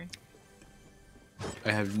 Sorry.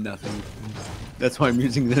 I have nothing. That's why I'm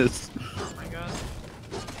using this. Oh my god.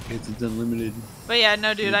 It's unlimited. But yeah,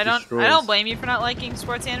 no, dude, It I don't destroys. blame you for not liking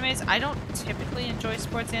sports animes. I don't typically enjoy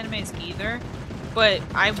sports animes either, but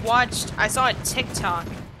I saw a TikTok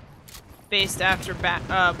based after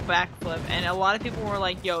Backflip, and a lot of people were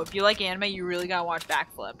like, "Yo, if you like anime, you really gotta watch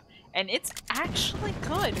Backflip," and it's actually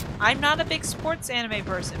good. I'm not a big sports anime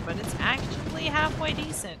person, but it's actually halfway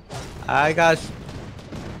decent. I got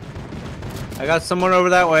someone over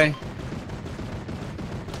that way.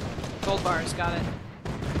 Gold bars, got it.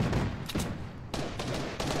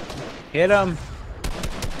 Hit him.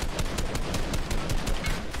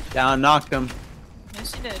 Down, knocked him.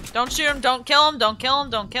 Yes, you did. Don't shoot him. Don't kill him. Don't kill him.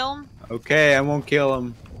 Don't kill him. Okay, I won't kill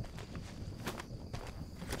him.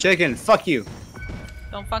 Chicken, fuck you.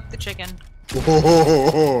 Don't fuck the chicken.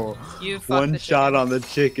 Whoa. You fuck One the shot chicken. on the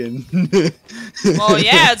chicken. Oh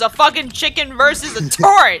yeah, it's a fucking chicken versus a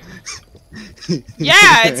turret.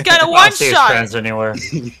 Yeah, it's got a I one don't see his shot. friends anywhere.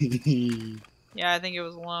 Yeah, I think it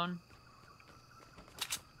was alone.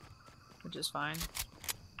 Which is fine.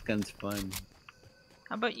 Gun's fun.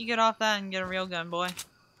 How about you get off that and get a real gun, boy?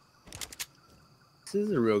 This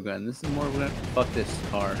is a real gun. This is more of a fuck this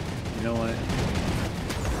car. You know what?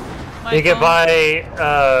 You can Michael?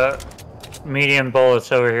 buy medium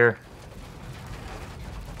bullets over here.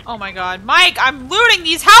 Oh my god. Mike, I'm looting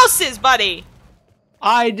these houses, buddy!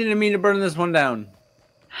 I didn't mean to burn this one down.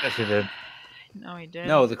 Yes, you did. No, he did.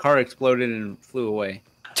 No, the car exploded and flew away.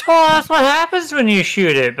 Well, that's what happens when you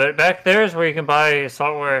shoot it. But back there is where you can buy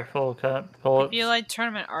assault rifle bullets. If you like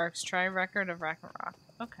tournament arcs, try Record of Ragnarok.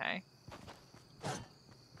 Okay.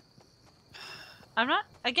 I'm not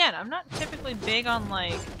typically big on,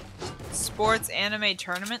 like, sports anime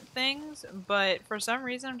tournament things, but for some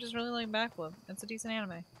reason I'm just really like Backflip. It's a decent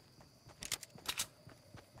anime.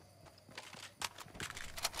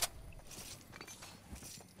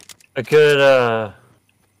 A good, I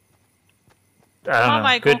don't Come on, know,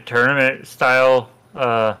 Michael. good tournament style,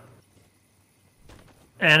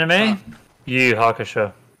 anime? Yu Yu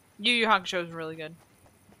Hakusho. Yu Yu Hakusho is really good.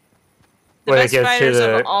 The When it best gets to fighters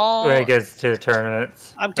the of all when it gets to the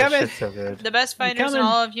tournaments. I'm that coming. shit's so good. the best fighters in coming.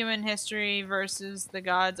 all of human history versus the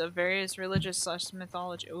gods of various religious /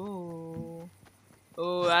 mythology. Ooh.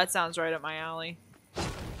 Ooh, that sounds right up my alley.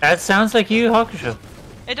 That sounds like Yu Yu Hakusho.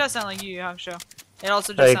 It does sound like Yu Yu Hakusho. It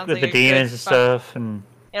also just Like sounds with like the a demons good and stuff, and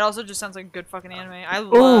It also just sounds like a good fucking anime. I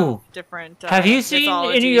love Ooh. different. have you seen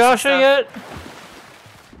mythologies and Inuyasha stuff. yet?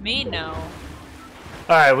 Me, no.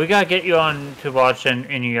 Alright, we gotta get you on to watch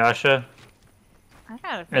Inuyasha. I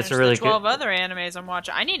gotta finish That's a really the 12 other animes I'm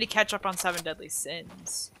watching. I need to catch up on 7 Deadly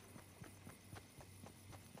Sins.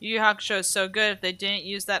 Yu Yu Hakusho is so good. If they didn't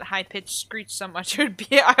use that high pitched screech so much, I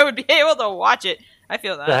would be able to watch it. I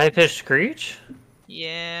feel that. The high pitched screech?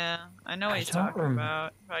 Yeah, I know what I he's don't talking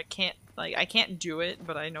about. But I can't do it,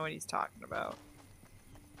 but I know what he's talking about.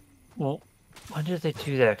 Well, when did they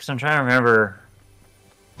do that? Because I'm trying to remember.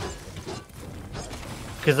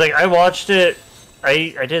 Because, like, I watched it.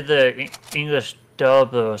 I did the English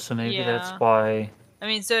dub, though, so maybe that's Yeah. why. I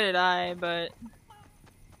mean, so did I, but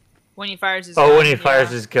when he fires his gun, Oh, when he fires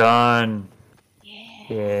his gun.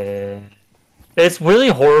 Yeah. It's really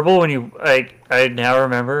horrible when you, like, I now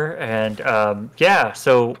remember, and, yeah,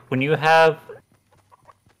 so when you have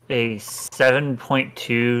a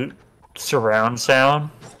 7.2 surround sound,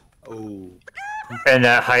 Oh. and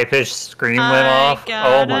that high-pitched scream went off,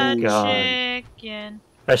 oh my god. Chicken.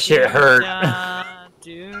 That shit hurt.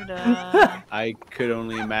 Doo-da. I could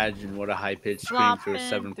only imagine what a high-pitched scream through a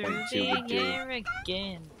 7.2 would do.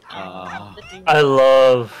 I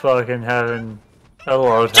love fucking having. I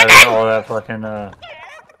love having all that fucking.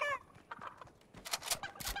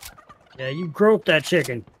 Yeah, you groped that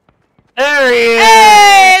chicken. There he is!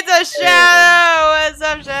 Hey, it's a Shadow! What's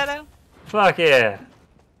up, Shadow? Fuck yeah.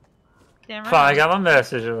 Damn Fine, I right. got my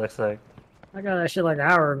message, it looks like. I got that shit like an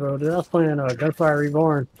hour ago, dude. I was playing Gunfire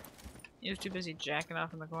Reborn. You was too busy jacking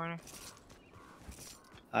off in the corner.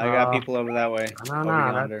 I got people over that way. No, over no,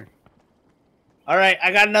 yonder. All right,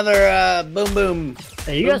 I got another boom boom.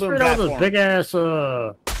 Hey, you Boom guys boom figured out those platform. big ass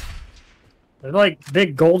they're like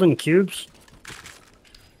big golden cubes.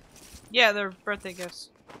 Yeah, they're birthday gifts.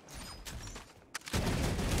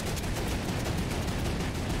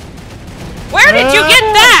 Where did you get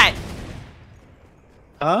that?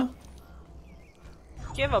 Huh?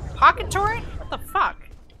 Do you have a pocket torrent? What the fuck?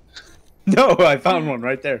 No, I found one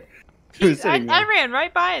right there. It was I sitting there. ran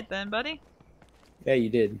right by it then, buddy. Yeah, you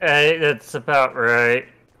did. Hey, that's about right.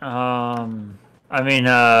 I mean,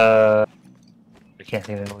 I can't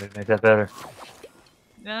think of a way to make that better.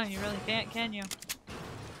 No, you really can't, can you?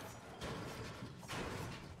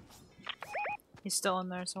 He's still in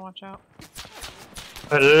there, so watch out.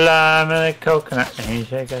 Put a lime in a coconut and you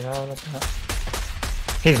shake it all about.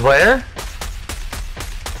 He's where?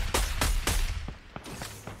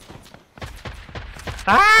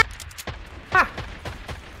 Ah! Ah!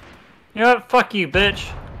 You know what? Fuck you,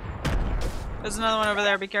 bitch. There's another one over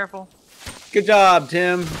there, be careful. Good job,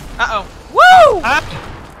 Tim. Uh-oh. Woo!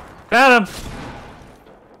 Ah! Found him!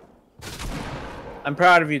 I'm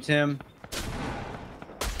proud of you, Tim.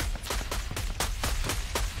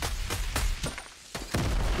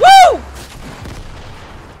 Woo!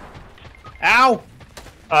 Ow!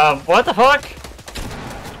 What the fuck?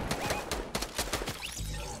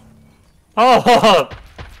 Oh!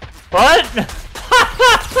 What?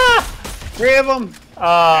 Three of them.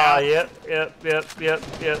 Yep.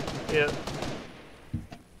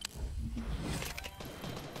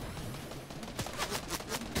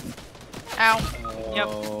 Ow. Yep.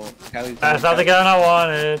 Oh, Kylie's down. That's not the gun I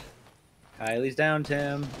wanted. Kylie's down,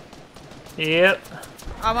 Tim. Yep.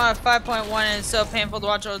 I'm on a 5.1 and it's so painful to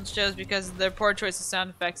watch old shows because of their poor choice of sound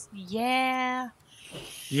effects. Yeah.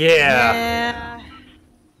 Yeah.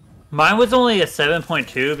 Mine was only a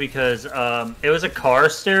 7.2 because it was a car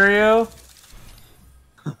stereo.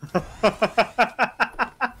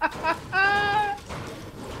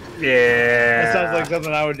 Yeah. That sounds like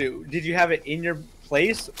something I would do. Did you have it in your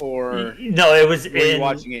place or No, it was were you in.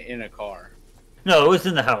 watching it in a car? No, it was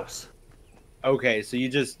in the house. Okay, so you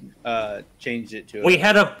just changed it to. We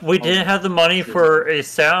didn't have the money for a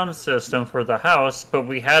sound system for the house, but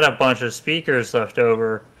we had a bunch of speakers left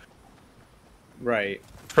over Right.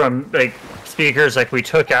 from like speakers like we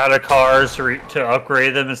took out of cars to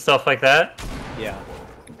upgrade them and stuff like that. Yeah.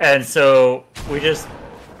 And so we just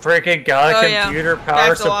freaking got a Oh, yeah. computer Back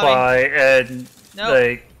power to lobby. supply and Nope.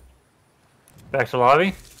 like back to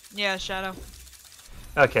lobby. Yeah, Shadow.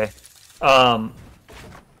 Okay.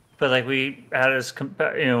 But like we had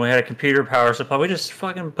we had a computer power supply. We just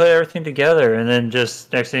fucking put everything together, and then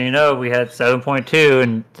just next thing you know, we had 7.2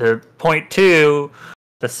 and the 0.2,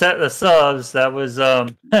 the subs. That was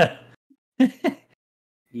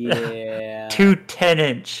Yeah. two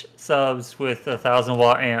 10-inch subs with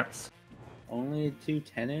 1,000-watt amps. Only two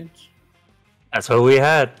 10-inch. That's what we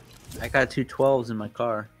had. I got two 12s in my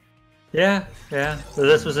car. Yeah. So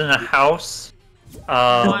this was in a house.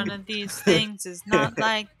 One of these things is not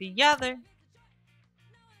like the other.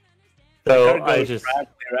 So I just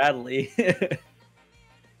rattly.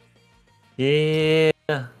 yeah.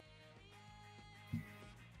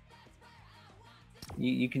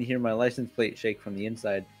 You can hear my license plate shake from the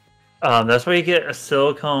inside. That's where you get a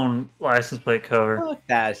silicone license plate cover. Fuck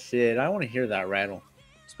that shit. I want to hear that rattle.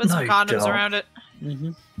 Just put some No, you condoms don't. around it.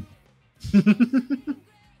 Mm-hmm.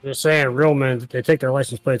 Just saying, real men, they take their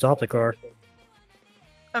license plates off the car.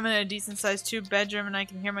 I'm in a decent sized 2-bedroom and I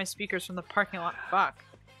can hear my speakers from the parking lot. Fuck.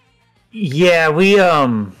 Yeah, we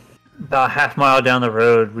about half mile down the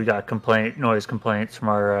road, we got noise complaints from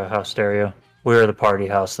our house stereo. We were the party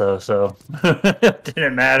house though, so it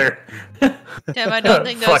didn't matter. Tim, I don't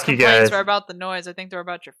think those Fuck you complaints guys. were about the noise. I think they're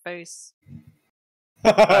about your face.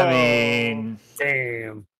 I mean,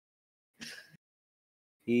 Damn.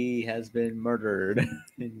 He has been murdered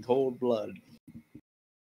in cold blood.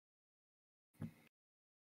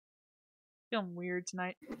 Feeling weird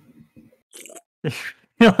tonight.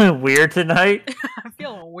 feeling weird tonight. I'm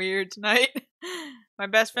feeling weird tonight. My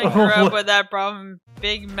best friend grew up with that problem.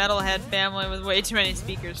 Big metalhead family with way too many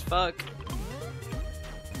speakers. Fuck.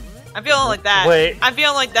 I'm feeling like that. Wait. I'm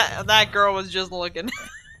feeling like that girl was just looking.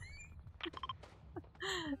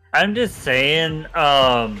 I'm just saying,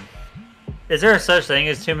 is there a such thing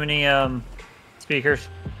as too many, speakers?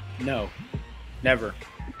 No. Never.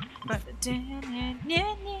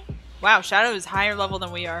 Wow, Shadow is higher level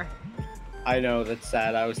than we are. I know, that's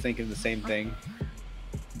sad. I was thinking the same thing.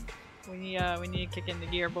 We need to kick into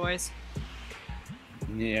gear, boys.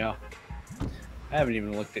 Yeah. I haven't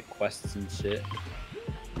even looked at quests and shit.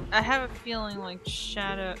 I have a feeling like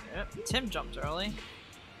Shadow... Tim jumped early.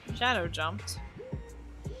 Shadow jumped.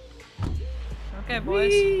 Okay,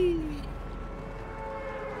 boys.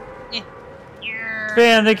 Yeah.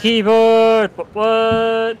 Spam the keyboard!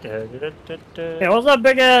 What? Da, da, da, da. Hey, what's that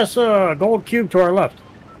big ass gold cube to our left?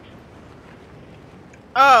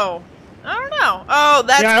 Oh. I don't know. Oh,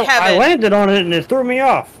 that's Yeah, Kevin. I landed on it and it threw me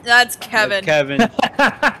off. That's Kevin. That's Kevin.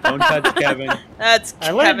 Don't touch Kevin. That's I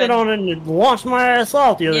Kevin. landed on it and it launched my ass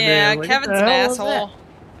off the other day. Yeah, I'm like, Kevin's what an the hell was asshole. that?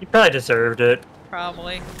 You probably deserved it.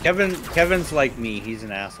 Probably. Kevin's like me. He's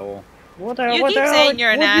an asshole. What the, You what keep the hell? saying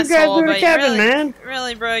you're an What'd you asshole, guys do to but Kevin, really, man?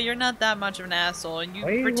 really, bro, you're not that much of an asshole, and you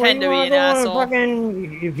Why you- pretend why to you be an wanna go and asshole.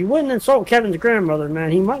 Fucking, if you wouldn't insult Kevin's grandmother,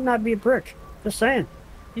 man, he might not be a prick. Just saying.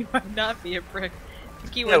 You might not be a prick. Yeah,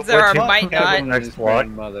 Keywords there are what you- might Kevin not. And next his block.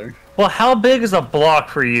 grandmother. Well, how big is a block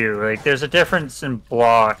for you? Like, there's a difference in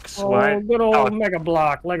blocks. Oh, What? good old Oh. Mega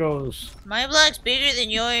Block Legos. My block's bigger than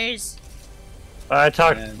yours. I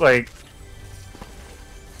talked, Man. like,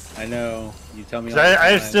 I know. You tell me. 'cause all the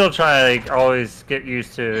I time. still try to, like, always get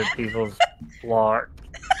used to people's block.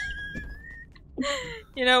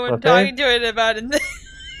 You know, when Okay. talking to it about it.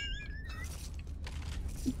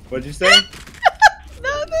 What'd you say?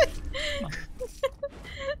 Nothing.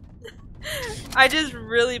 I just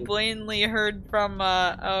really blatantly heard from,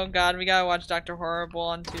 oh god, we gotta watch Dr. Horrible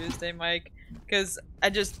on Tuesday, Mike. Because I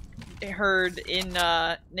just heard in,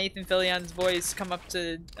 Nathan Fillion's voice come up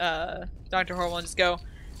to, Dr. Horrible and just go,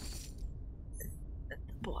 "The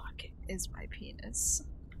block is my penis."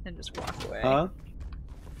 And just walk away. Huh?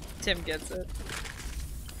 Tim gets it.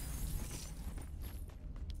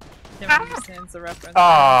 Tim understands the reference.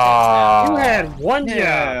 Aww. You had one job.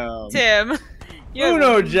 Yeah. Tim. You have-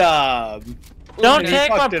 Uno job. Don't He take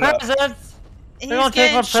my fucked it up. presents! He's don't take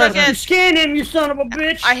getting my shook present. You at- scan him, you son of a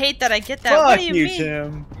bitch! I hate that I get that. What Fuck do you you, mean?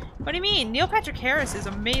 Tim. What do you mean? Neil Patrick Harris is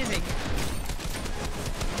amazing.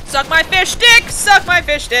 Suck my fish stick! Suck my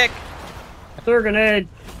fish stick! Throw a grenade.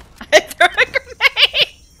 I threw a grenade!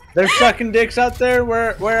 They're sucking dicks out there.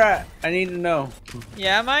 Where at? I need to know.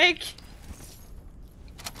 Yeah, Mike?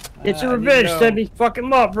 Get your I need to revenge, know. Teddy. Fuck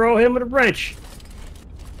him up, bro. Hit him with a wrench.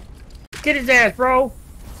 Get his ass, bro.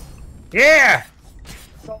 Yeah!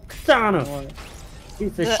 Katana.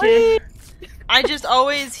 Piece of shit. I just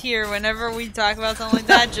always hear whenever we talk about something like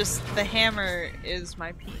that, just the hammer is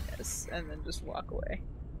my penis, and then just walk away.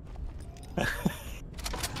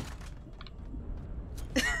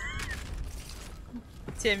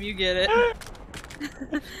 Tim, you get it.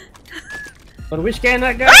 But do we scan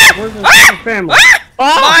that guy? Where's his family?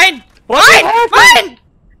 Mine! What Mine! happened? Mine!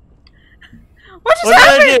 What just What did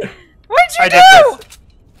I happened? do? What'd you I do? did this.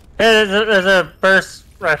 Hey, there's a burst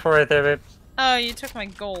rifle right there, babe. Oh, you took my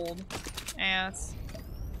gold. Ass.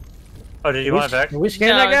 Oh, did you want it back? Do we scan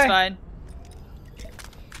No, that it's guy? fine.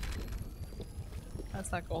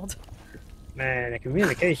 That's not gold. Man, the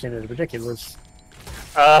communication is ridiculous.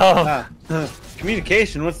 Oh.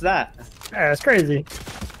 Communication. What's that? Yeah, that's crazy.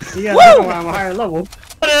 You guys Woo! know I'm a higher level.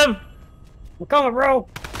 Put him! I'm coming, bro.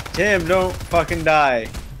 Tim, don't fucking die.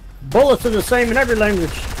 Bullets are the same in every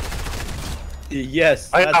language. Yes.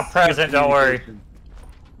 I got that's a present, don't worry. communication.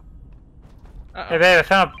 Uh-oh. Hey, babe, I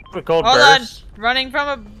found a gold Hold burst. on. Running from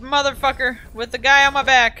a motherfucker with the guy on my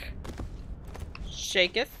back.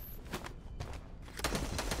 Shaketh.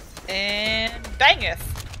 And bangeth.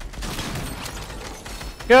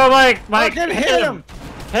 Go, Mike! Mike, Fucking hit him!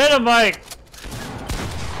 Hit him, Mike!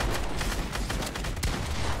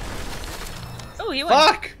 Oh, he went.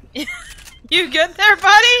 Fuck! You good there,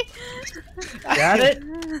 buddy? Got it?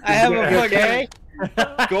 I have a Okay.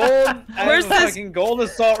 fucking gold. I Where's have a this- fucking gold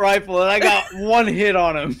assault rifle, and I got one hit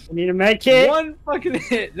on him. You need a med kit? One fucking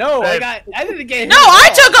hit. No, Hey. I didn't get hit. No, at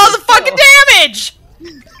I took all the fucking damage!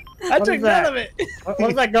 I What took is none that? of it.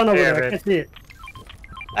 What's that gun over Yeah, there? I man. can't see it.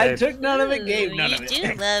 I Hey. took none of it. Gave none you of do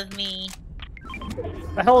it. love me.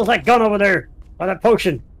 What the hell is that gun over there? By that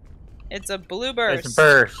potion? It's a blue burst. It's a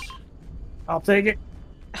burst. I'll take it.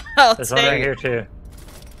 I'll There's one right take here, too.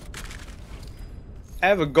 I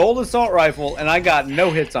have a gold assault rifle, and I got no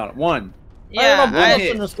hits on it. One. Yeah, I have no bullets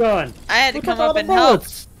hit. in this gun. I had to Look come at all up the and help.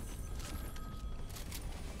 bullets.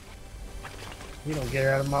 You don't get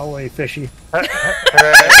out of my way, fishy. Alright.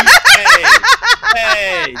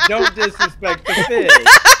 Hey, don't disrespect the fish.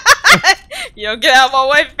 You don't get out of my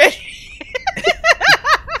way, fish.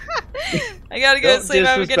 I gotta go to sleep.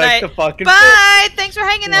 Have a good night. Bye. Thanks for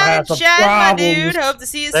hanging out in chat, my dude. Hope to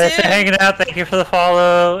see you soon. Thanks for hanging out. Thank you for the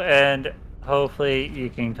follow, and hopefully you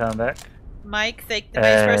can come back. Mike, thank the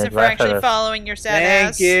nice person for actually following your sad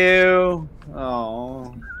ass. Thank you.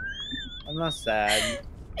 Oh, I'm not sad.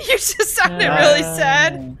 You just sounded really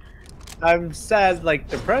sad. I'm sad, like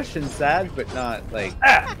depression sad, but not like.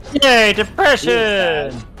 Yay,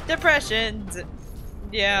 depression! Depression.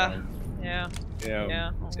 Yeah.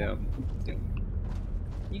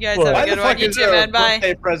 You guys have a good one. You too, man.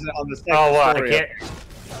 Bye. Present on the oh, wow, I can't.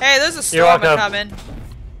 Hey, there's a storm coming.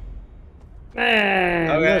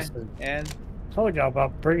 Man, okay. Listen. And told y'all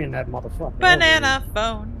about bringing that motherfucker. Banana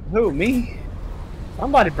phone. Who, me?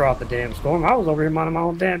 Somebody brought the damn storm. I was over here minding my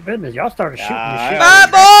own damn business. Y'all started shooting the shit. Bye,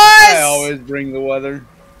 boys! I always bring the weather.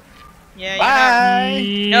 Yeah, bye.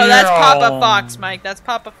 No, that's Papa Fox, Mike. That's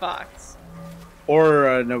Papa Fox.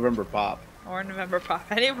 Or November Pop. Or November Pop.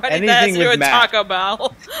 Anybody that has to do with Taco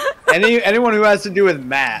Bell. Anyone who has to do with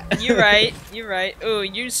Matt. You're right. You're right. Ooh,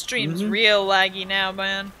 your stream's real laggy now,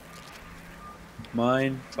 man.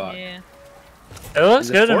 Mine? Fuck. Yeah. It looks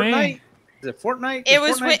good to me. Is it Fortnite? It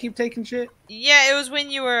was Fortnite keep taking shit? Yeah, it was when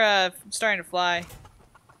you were starting to fly.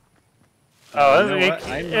 Oh,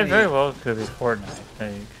 it very well could be Fortnite, I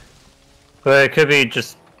think. But it could be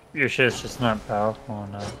just your shit's just not powerful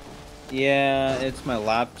enough. Yeah, it's my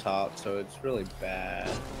laptop, so it's really bad.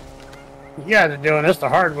 You guys are doing this the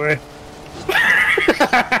hard way.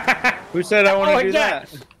 Who said I want to do that?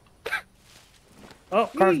 Oh,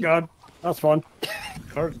 car's gone. That's fun.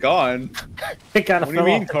 Car's gone? It kind of what do you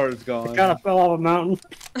mean car's gone? It kind of fell off a mountain.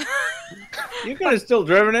 You could have still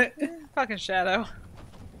driven it. Fucking Shadow.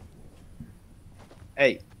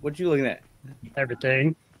 Hey, what you looking at?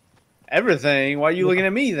 Everything. Everything? Why are you looking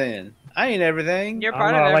at me then? I ain't everything. You're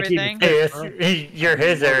part of everything. Hey, you're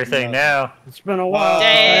his everything now. It's been a while.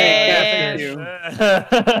 Damn.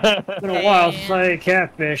 It's been a while since I ate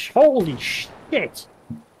catfish. Holy shit.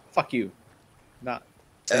 Fuck you. Not.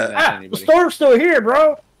 The storm's still here,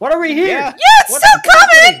 bro. What are we here? Yeah, it's still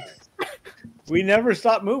coming. We never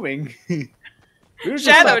stopped moving. We were just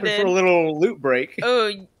Shadow stopping did for a little loot break.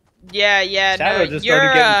 Oh, yeah. Shadow just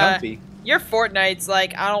started getting comfy. Your Fortnite's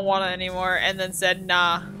like, I don't want it anymore, and then said,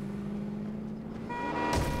 nah.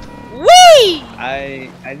 Whee!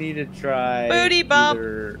 I need to try Booty bump.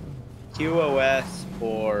 either QoS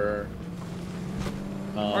or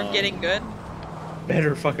getting good.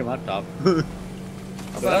 Better fucking laptop. But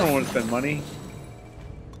I don't want to spend money.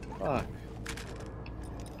 Fuck.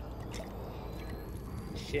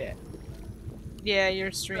 Shit. Yeah,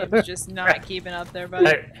 your stream's just not keeping up there, buddy.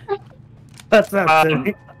 Hey, That's not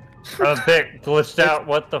I'm a bit glitched out.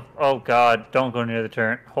 What the? Oh god! Don't go near the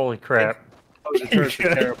turret. Holy crap! Oh, the turrets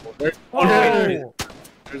are terrible. There's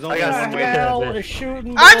only one way to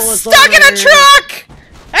shooting. I'm stuck in a truck!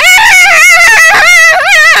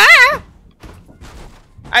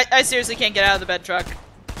 I seriously can't get out of the bed truck.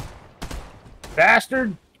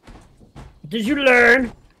 Bastard! Did you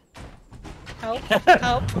learn? Help!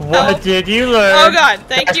 Help! What did you learn? Oh god!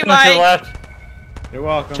 Thank you, Mike. To the left. You're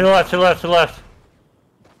welcome. To the left. To the left. To the left.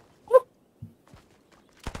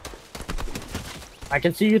 I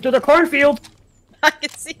can see you through the cornfield. I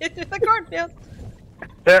can see you through the cornfield.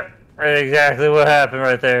 There. Exactly what happened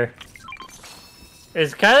right there.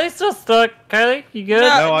 Is Kylie still stuck? Kylie, you good?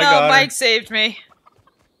 No, I got Mike her. saved me.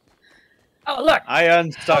 Oh look! I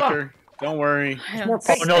unstuck her. Don't worry. More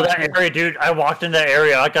Oh no, that area, dude! I walked in that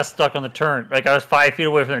area. I got stuck on the turn. Like I was 5 feet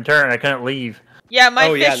away from the turn. I couldn't leave. Yeah,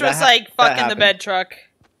 my fish was like fucking the bed truck.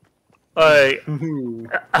 Like,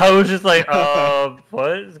 I was just like,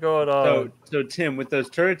 what is going on? So Tim, with those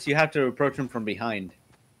turrets, you have to approach them from behind.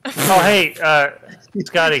 Oh hey,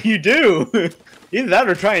 Scotty. You do. Either that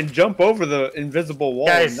or try and jump over the invisible wall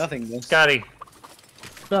Guys, and nothingness. Scotty.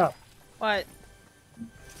 Stop. What?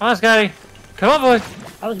 Come on, Scotty. Come on, boy.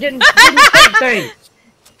 I was getting things.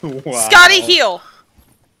 Wow. Scotty, heal.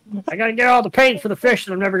 I gotta get all the paint for the fish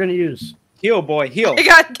that I'm never gonna use. Heal, boy, heal. I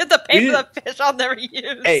gotta get the paint for the fish I'll never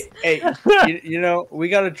use. Hey, you know, we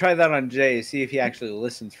gotta try that on Jay, see if he actually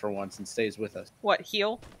listens for once and stays with us. What,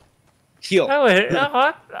 heal? Heal. Oh,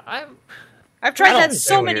 I've tried I that don't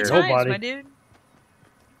so think many we're times, nobody. my dude.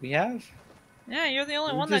 We have? Yeah, you're the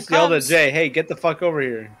only We one that just yelled at comes. Jay, hey, get the fuck over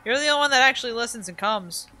here. You're the only one that actually listens and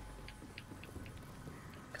comes.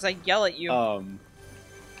 Because I yell at you.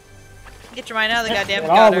 Get your mind out of the goddamn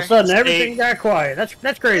gutter. All of a sudden, everything got quiet.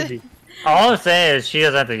 That's crazy. all I'm saying is she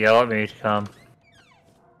doesn't have to yell at me to come.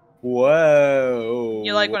 Whoa.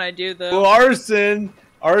 You like when I do the... Larson,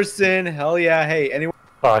 Arson, hell yeah. Hey, anyone?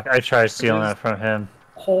 Fuck, I tried stealing that from him.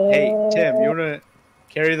 Hey, Tim, you wanna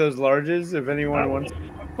carry those larges if anyone wants?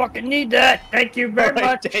 I fucking need that. Thank you very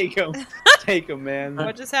much. Take them. Take them, man.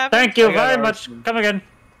 What just happened? Thank you I got very much. arson. Come again.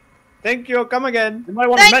 Thank you. Come again. You might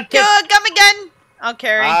want to Thank you. Come again. I'll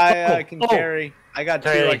carry. I can Oh. carry. I got 2.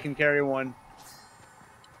 Carry. I can carry 1.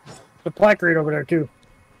 the placard over there too.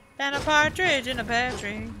 And a partridge in a pear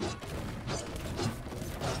tree.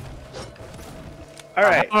 All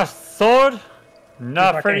right. A sword? If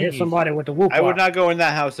Not I for can hit you. somebody with the whoop. I would not go in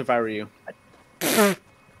that house if I were you.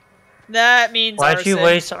 That means Why'd arson. you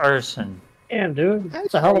waste arson? Damn, dude.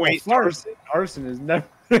 That's a hell of a Wait, fart. arson. Arson is never.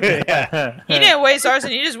 Yeah. He didn't waste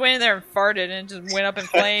arson. He just went in there and farted and it just went up in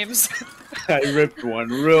flames. I ripped one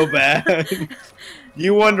real bad.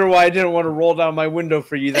 You wonder why I didn't want to roll down my window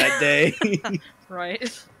for you that day.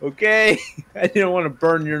 Right. Okay? I didn't want to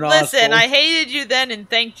burn your nostrils. Listen, I hated you then and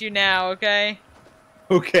thanked you now, okay?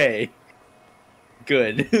 Okay.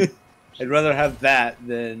 Good. I'd rather have that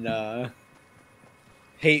than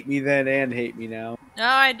hate me then and hate me now. No,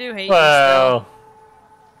 I do hate you Well, still.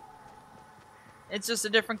 It's just a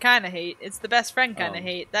different kind of hate. It's the best friend kind of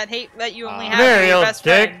hate. That hate that you only have There for you your go, best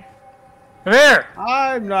dick. friend. come here.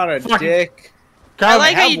 I'm not a Fucking- dick. I Come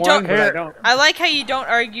like how have you one, don't. but I don't. I like how you don't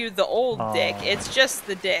argue the old Aw. dick. It's just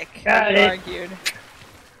the dick Got you it. argued.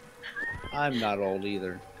 I'm not old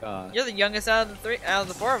either. God. You're the youngest out of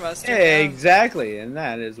the 4 of us. Too, Yeah, now. exactly, and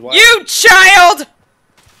that is why. You child!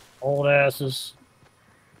 Old asses.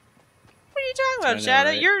 What are you talking I about, know, Shadow?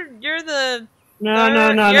 right? You're the No, third,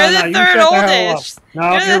 no, no, you're no, the no. You third shut the hell up. oldest. No,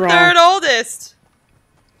 You're you're the wrong. third oldest.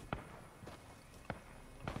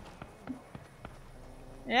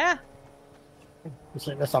 Yeah.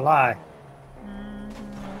 That's a lie.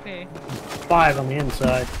 Okay. 5 on the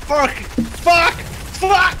inside. Fuck! Fuck!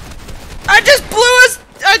 Fuck! I just blew us.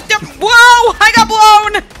 Whoa! I got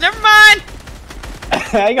blown. Never mind.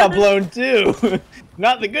 I got blown too.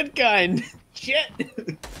 Not the good kind. Shit.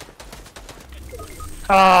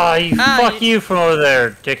 Ah, fuck you- you from over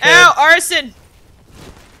there, dickhead. Ow! Arson.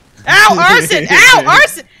 Ow! Arson! Ow!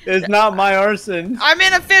 Arson! It's not my arson. I'm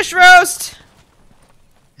in a fish roast.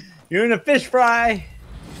 You're in a fish fry.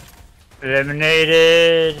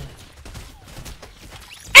 Eliminated.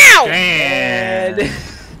 Ow! Damn. And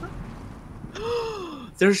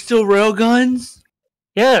there's still railguns.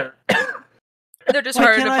 Yeah. They're just Why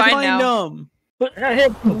harder can't to I find find now. them? But I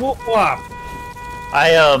hit the whoop wop.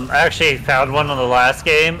 I actually found one on the last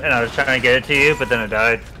game, and I was trying to get it to you, but then it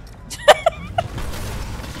died.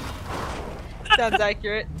 Sounds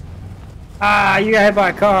accurate. Ah, you got hit by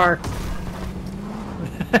a car.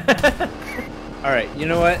 Alright, you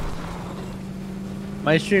know what?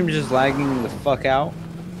 My stream's just lagging the fuck out.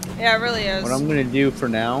 Yeah, it really is. What I'm gonna do for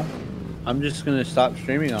now, I'm just gonna stop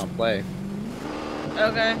streaming on Play.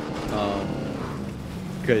 Okay.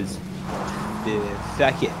 Cause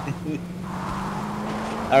fuck it.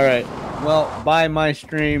 Alright, well, bye my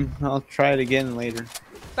stream. I'll try it again later.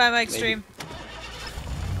 Bye, Mike Stream.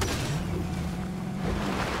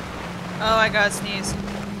 Oh, I got sneeze.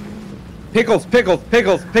 Pickles, pickles,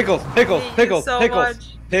 pickles, pickles, pickles, I hate you pickles, so pickles,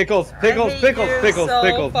 much. pickles, pickles, I hate pickles, you pickles, so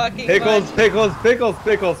pickles, fucking pickles, much. pickles, pickles,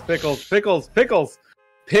 pickles, pickles, pickles, pickles,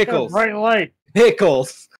 pickles, Bright light.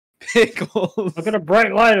 pickles, pickles, Look at a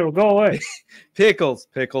bright light, it'll go away. pickles,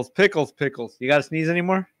 pickles, pickles, pickles. You gotta sneeze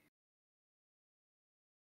anymore?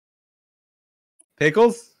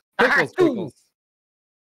 Pickles, pickles, Ah, ooh. pickles.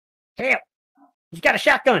 Hell, he's got a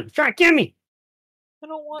shotgun. He's trying to kill me. I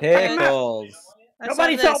don't want that. Pickles. I saw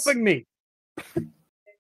Nobody's this. helping me.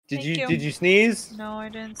 Did Thank you. you sneeze? No, I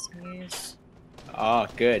didn't sneeze. Oh,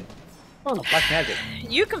 good. Oh, no, Black magic.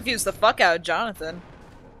 You confused the fuck out of Jonathan.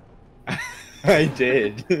 I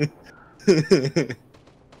did.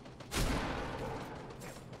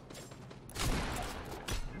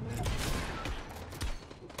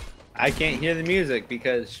 I can't hear the music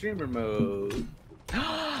because streamer mode.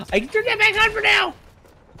 I can turn that back on for now.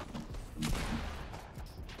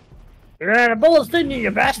 You ran out of bullets, didn't you,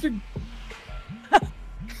 you bastard?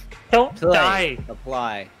 Don't Play. die.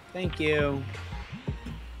 Apply. Thank you.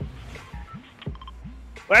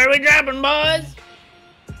 Where are we dropping, boys?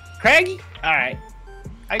 Craigie? Alright.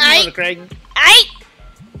 I can go to Craigie. Aye!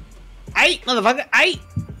 Aight, motherfucker. Aight.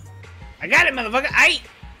 I got it, motherfucker. Aight.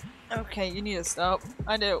 Okay, you need to stop.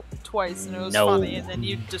 I did it twice and it was No. funny and then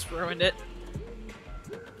you just ruined it.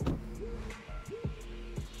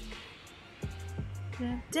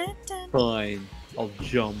 Dun, dun, dun. Fine. I'll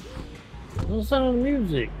jump. Listen to the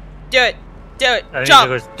music. Do it! Do it! I think it Jump!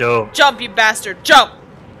 was dope. Jump, you bastard! Jump!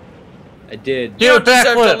 I did. Do You a don't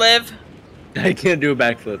deserve backflip. to live. I can't do a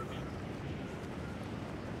backflip.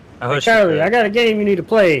 I wish Charlie, you I could. got a game you need to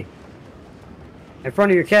play in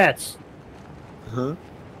front of your cats. Huh?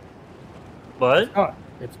 What? Oh,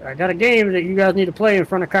 I got a game that you guys need to play in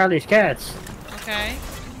front of Carly's cats. Okay.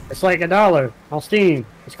 It's like $1 on Steam.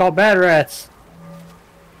 It's called Bad Rats.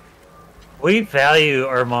 We value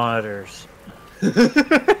our monitors.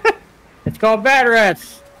 It's called Bad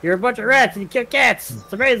Rats. You're a bunch of rats and you kill cats.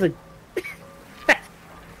 It's amazing.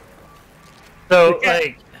 So, Yeah.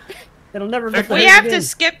 like, It'll never miss a We hit have again. to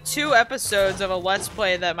skip 2 episodes of a Let's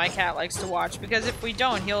Play that my cat likes to watch, because if we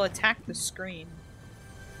don't, he'll attack the screen.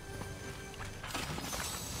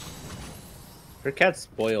 Her cat's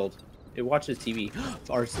spoiled. It watches TV. It's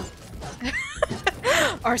arson.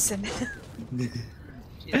 Arson. Jesus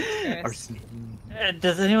Christ. Arson.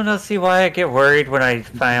 does anyone else see why I get worried when I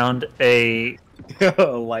found a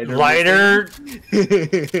lighter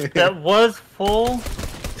that was full?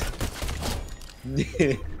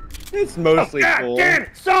 It's mostly God full. damn it,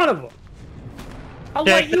 son of a! I'll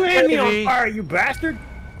Yeah, light you and me on maybe. fire, you bastard!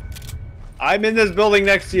 I'm in this building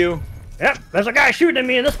next to you. Yep, there's a guy shooting at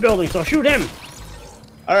me in this building, so shoot him!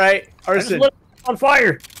 All right, I just arson. lit him on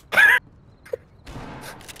fire!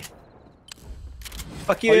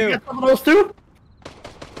 Fuck Oh, you you. got some of those too?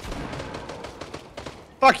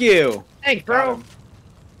 Fuck you. Thanks, bro!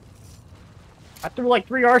 I threw like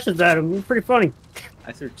 3 arsons at him, it was pretty funny.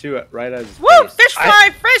 I threw 2 right at his Woo! face. Fish fry!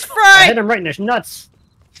 Fish I hit fry! him right in his nuts!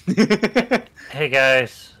 Hey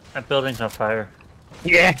guys, my building's on fire.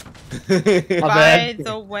 Yeah! My By bad.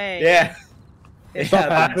 the way. yeah. Something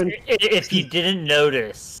Yeah. happened. If you didn't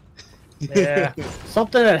notice. Yeah.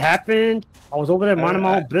 Something that happened. I was over there minding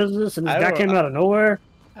my own business and this I guy don't- came out of nowhere.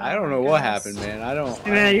 I don't know what happened, man. I don't.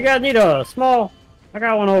 Hey man, you guys need a small... I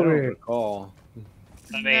got one I over don't here. recall.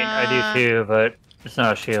 I mean, Nah. I do too, but it's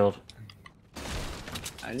not a shield.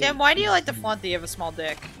 I need- Tim, why do you like to flaunt that you have a small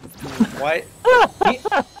dick? Why?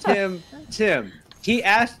 Tim. He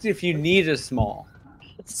asked if you need a small.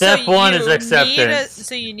 Step So 1 you is need acceptance.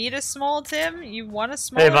 so you need a small, Tim? You want a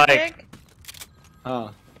small Hey, Mike. dick? Huh?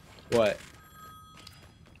 What?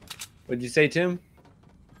 What'd you say, Tim?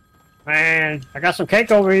 Man, I got some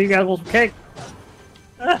cake over here. You guys want some cake?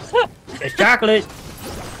 It's chocolate.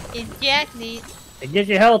 Exactly. It gives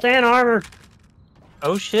you health and armor.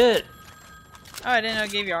 Oh shit. Oh, I didn't know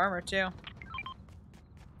it gave you armor too.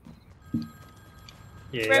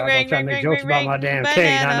 Yeah, Ring, I'm ring, trying to ring, make jokes ring, about ring, my damn ring,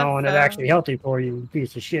 cake, not banana knowing it's phone. actually healthy for you, you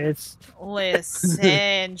piece of shit.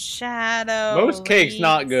 Listen, Shadow. Most cake's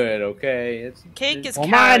not good. Okay. It's Cake is Well,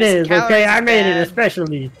 mine calories. is, okay? I Calories made it bad.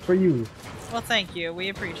 especially for you. Well, thank you. We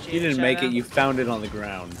appreciate You it. didn't make Shadow. it. You found it on the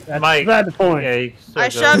ground. That's Mike, beside the point. Yeah, you still I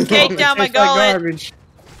go. shoved cake down my Tastes like gullet. garbage.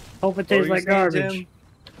 Hope it What tastes were like you saying, garbage. Tim?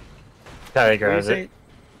 Gotta What were grab you it. saying?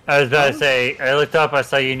 I was about to say, I looked up, I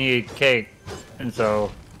saw you needed cake, and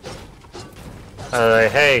so I was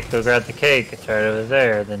like, hey, go grab the cake. It's right over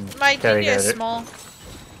there. Then Mike, gotta you need a get it. small.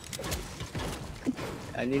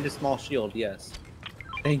 I need a small shield. Yes.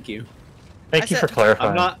 Thank you. Thank I you said- for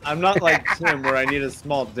clarifying. I'm not like Tim where I need a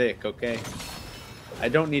small dick. Okay. I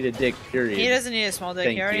don't need a dick. Period. He doesn't need a small dick.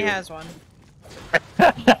 Thank He already you. has one.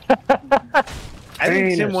 I think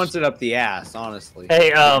Tim Penis. wants it up the ass. Honestly.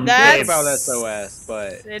 Hey, That's- Think about SOS,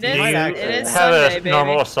 but It do is. you might It actually is have Sunday, a baby.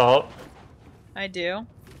 normal assault? I do.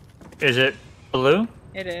 Is it blue?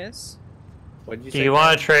 It is. What'd you Do say? you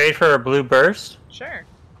want to trade for a blue burst? Sure.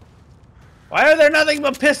 Why are there nothing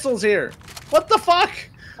but pistols here? What the fuck?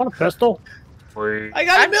 Want a pistol? I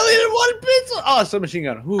got I'm- 1,000,001 pistols. Oh, submachine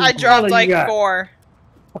gun. Ooh. I dropped you like got? 4.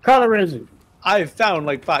 What color is it? I found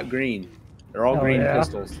like 5 green. They're all Oh, green yeah.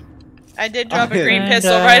 pistols. I did drop a Okay. green And,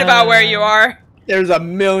 pistol right about where you are. There's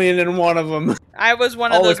 1,000,001 of them. I was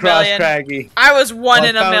one of All those across million. Craggy. I was one I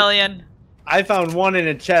in a found- million. I found one in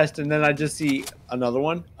a chest, and then I just see another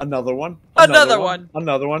one, another one, Another one.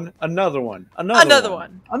 another one, another one, Another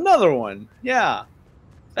one. another one. Yeah.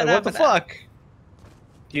 Like, what the Ba-da-ba-da. fuck?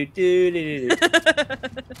 Do do do do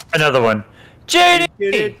Another one. JD!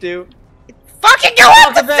 do do do. Fucking go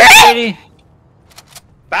up the Welcome back, thing! JD!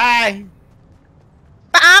 Bye.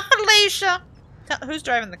 Bye, Felicia. Who's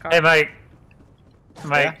driving the car? Hey, Mike.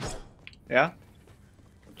 Mike, Yeah.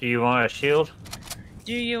 do you want a shield?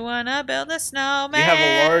 Do you wanna build a snowman? You have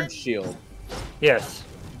a large shield. Yes.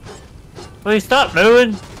 Please stop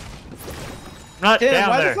moving. I'm not Tim, down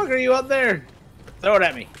why there. the fuck are you up there? Throw it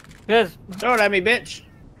at me. Yes, Throw it at me, bitch.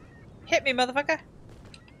 Hit me, motherfucker.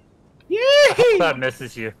 Yay! that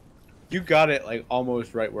misses you. You got it like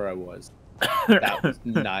almost right where I was. That was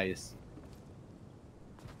nice.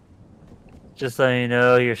 Just letting you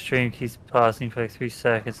know, your stream keeps pausing for like 3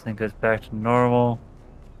 seconds, then goes back to normal.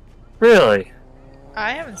 Really?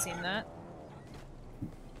 I haven't seen that.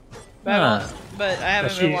 But, but I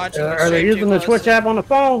haven't been watching. Are they using the Twitch app on the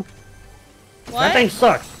phone? What? That thing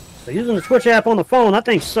sucks. They're using the Twitch app on the phone. That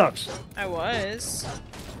thing sucks. I was.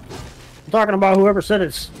 I'm talking about whoever said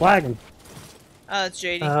it's lagging. Oh, it's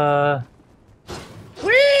JD.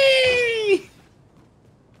 Whee!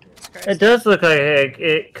 It does look like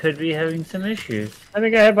it could be having some issues. I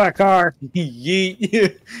think I hit my car.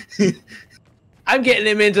 Yeet. I'm getting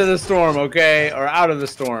him into the storm, okay? Or out of the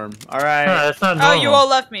storm, alright? No, that's not Oh, normal. you all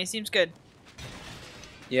left me. Seems good.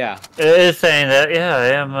 Yeah. It is saying that, yeah, I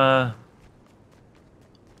am, To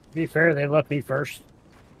be fair, they left me first.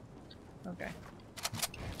 Okay.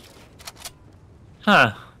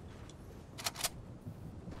 Huh.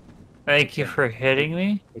 Thank you for hitting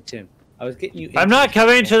me. Hey, Tim. I was getting you. I'm not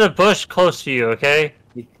coming to the bush close to you, okay?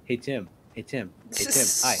 Hey, Tim. Hey, Tim. Hey, Tim.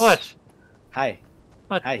 Hi. What? Hi.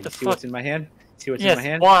 What Hi. the See fuck? what's in my hand? See what's Yes, in my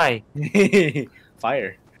hand? why?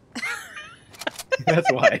 Fire.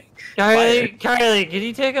 That's why. Kylie, can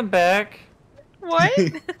you take him back? What? Can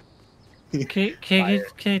you take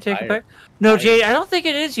Fire. him back? No, Fire. Jay, I don't think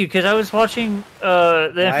it is you, because I was watching the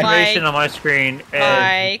information Mike. on my screen,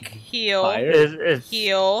 and Mike, heal. Fire. it's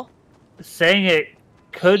Heal. saying it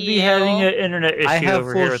could be Heal. having an internet issue I have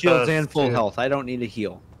over full here with shields us, and full too. health. I don't need a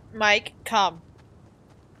heal. Mike, come.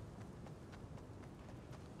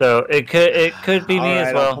 So it could be me Alright, as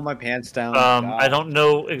I'll well. pull my pants down. I don't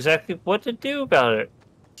know exactly what to do about it.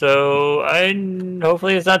 So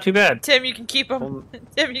hopefully it's not too bad. Tim, you can keep him. Pull-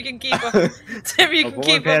 Tim, you can keep him. Tim, you I'll can pull my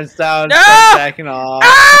keep him. pants down. No! Start backing off.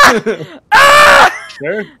 Ah!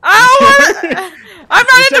 Sure. I'm not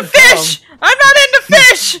You into said fish. I'm not into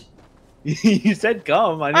fish. You said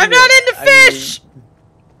come. I'm not into fish.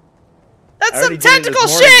 That's some tentacle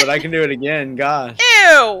morning, shit. But I can do it again. Gosh.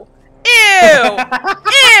 Ew. Ew.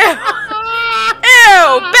 Ew.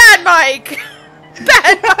 Ew. Bad Mike.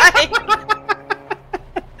 Bad Mike.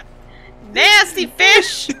 Nasty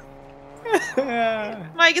fish.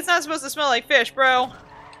 Mike, it's not supposed to smell like fish, bro.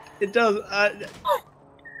 It does.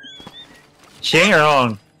 She ain't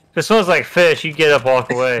wrong. If it smells like fish, you get up,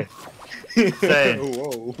 walk away. Saying.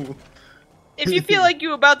 Whoa. If you feel like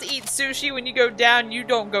you're about to eat sushi when you go down, you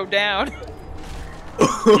don't go down.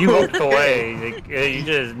 You walk away. Like, you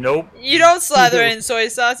just nope. You don't slather it in soy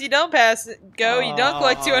sauce. You don't pass it, go. You don't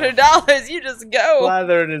collect $200. You just go.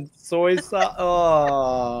 Slathered in soy sauce.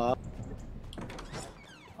 Oh.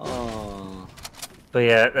 Oh. But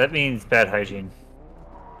yeah, that means bad hygiene.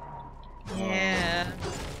 Yeah.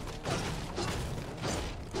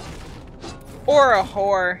 Or a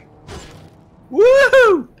whore.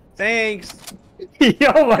 Woohoo! Thanks.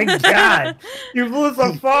 Oh my god! You flew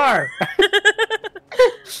so far!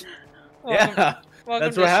 Welcome, Yeah. welcome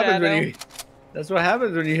That's to what happens Shadow. when you. That's what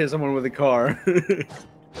happens when you hit someone with a car.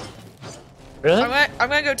 Really? I'm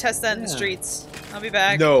gonna go test that in the Yeah. streets. I'll be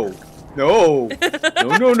back. No. No.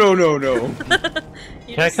 No. No. No. No. You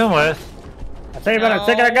Can I just- come with? I tell you about No. a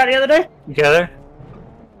ticket I got the other day? Together?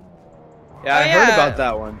 Yeah, I Oh, heard yeah. about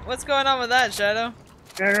that one. What's going on with that, Shadow?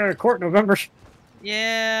 I go to court in November.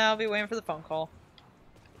 Yeah, I'll be waiting for the phone call.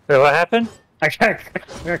 Wait, what happened? I got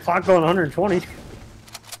a clock going 120.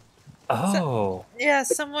 Oh. Yeah,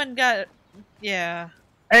 someone got. Yeah.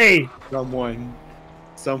 Hey,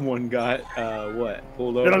 Someone got what?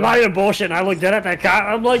 Pulled over. dude, I'm not even bullshitting. I looked at that cop.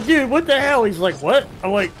 I'm like, dude, what the hell? He's like, what?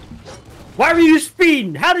 I'm like, why were you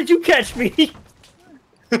speeding? How did you catch me?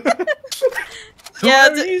 Yeah,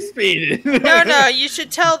 Why are you speeding? No, you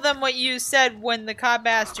should tell them what you said when the cop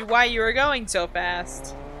asked you why you were going so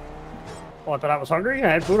fast. Well, I thought I was hungry. I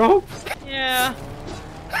had food at home. Yeah.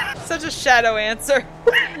 Such a Shadow answer.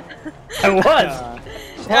 I was.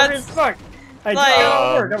 Hungry That's as fuck. I like- just got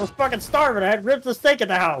out of work. I was fucking starving. I had ribs of steak at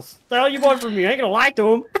the house. The hell you want from me? I ain't gonna lie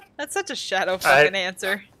to him. That's such a Shadow fucking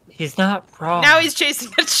answer. He's not wrong. Now he's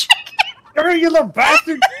chasing a chicken. Come here, you little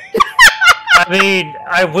bastard. I mean,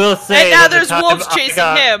 I will say. And now that the there's time wolves I chasing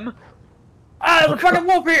got- him. Ah, there's a fucking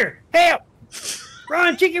wolf here. Help.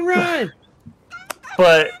 Run, chicken, run.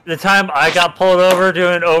 But the time I got pulled over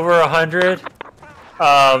doing over 100,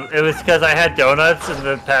 it was because I had donuts in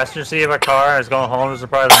the passenger seat of my car. I was going home to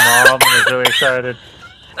surprise my mom, and I was really excited.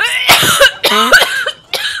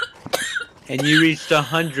 And you reached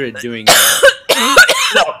 100 doing that.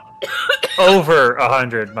 No, over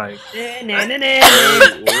 100, Mike. Na, na, na, na,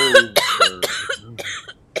 na.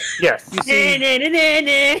 Yes. Na, na, na, na,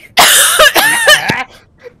 na.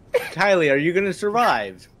 Kylie, are you gonna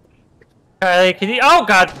survive? Kylie, can you? Oh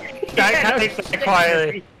God! Kylie,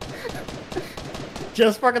 quietly.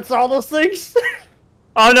 Just fucking saw those things.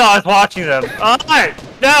 Oh no, I was watching them. All right,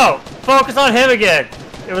 no, focus on him again.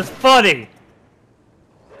 It was funny.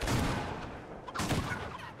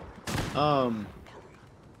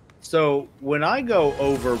 So when I go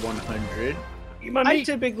over 100, I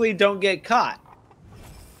typically don't get caught.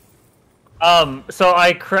 So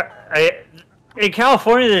in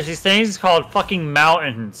California, there's these things called fucking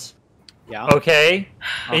mountains. Yeah. Okay?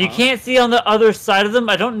 And you can't see on the other side of them.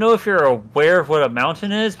 I don't know if you're aware of what a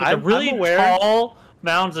mountain is, but they're really tall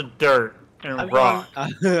mounds of dirt and rock.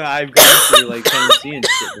 I've gone through like Tennessee and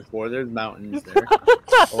shit before. There's mountains there.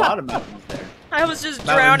 A lot of mountains there. I was just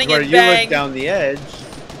Mountains drowning where in you bang. look down the edge,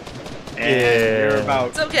 and you're about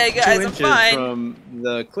It's okay, 2 guys. I'm inches fine. from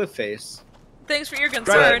the cliff face. Thanks for your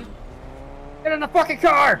concern. Get in the fucking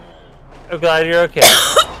car! I'm glad you're okay.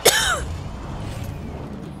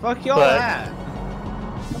 Fuck y'all But- that.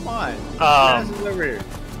 Come on. Ass is over here.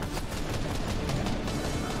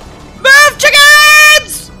 Move,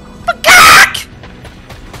 chickens! Fuck!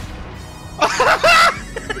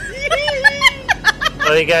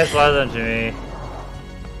 Well, you guys wasn't to me.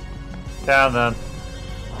 Found them.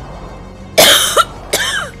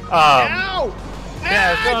 Ow!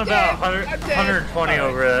 Yeah, it's going about I'm 100, dead. 120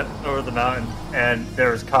 over the mountain, and there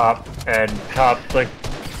was cop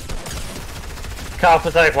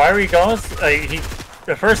was like, "Why were you going?" Like,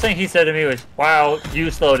 the first thing he said to me was, "Wow, you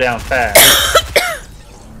slow down fast."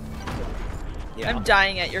 I'm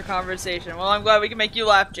dying at your conversation. Well, I'm glad we can make you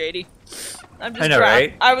laugh, JD. I'm just I know,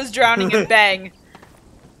 right? I was drowning in bang.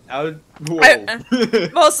 Whoa.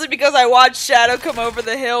 Mostly because I watched Shadow come over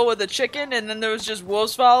the hill with a chicken, and then there was just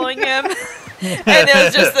wolves following him. And it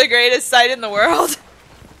was just the greatest sight in the world.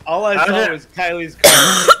 All I saw was Kylie's car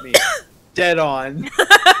hit me. Dead on.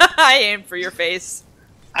 I aimed for your face.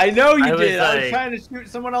 I know you I was did. I was like- trying to shoot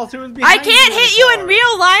someone else who was behind I can't me hit the you in car.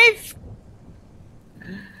 real life!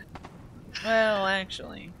 Well,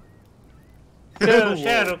 actually. Go,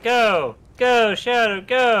 Shadow, go! Go, Shadow,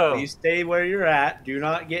 go! Please stay where you're at. Do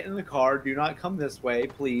not get in the car. Do not come this way,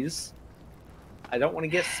 please. I don't want to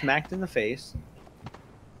get smacked in the face.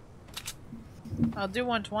 I'll do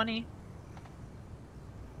 120.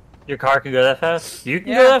 Your car can go that fast? You can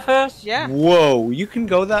Yeah. go that fast? Yeah. Whoa, you can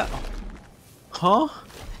go that... Huh?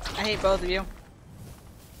 I hate both of you.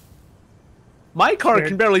 My car Scared.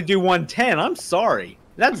 can barely do 110. I'm sorry.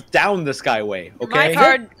 That's down the skyway, okay?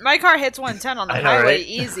 My car hits 110 on the I know, highway, right?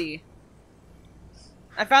 easy.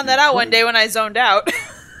 I found that out one day when I zoned out.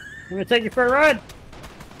 I'm gonna take you for a ride.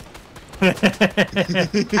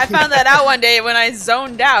 I found that out one day when I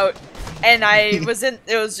zoned out, and it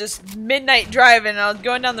was just midnight driving, and I was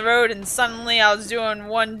going down the road, and suddenly I was doing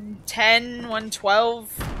 110,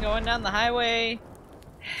 112 going down the highway.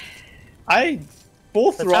 I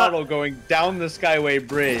full That's throttle going down the Skyway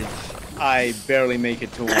Bridge. I barely make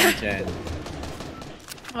it to 110. Oh,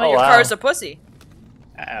 Oh, your wow. car's a pussy.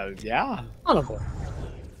 Yeah. Son of a-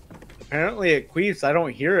 Apparently it queefs. I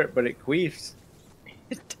don't hear it, but it queefs.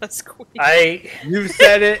 It does squeak. You've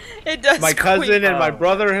said it. It does My cousin squeak. and my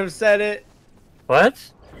brother have said it. What?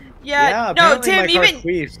 Yeah, no, apparently Tim, my car even...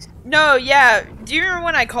 queefs. No, yeah. Do you remember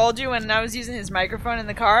when I called you when I was using his microphone in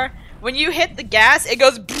the car? When you hit the gas, it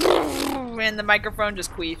goes and the microphone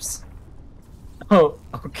just queefs. Oh,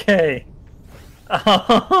 okay.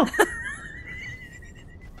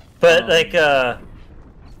 But, like, Oh,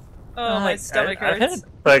 my like, stomach I've hurts. had,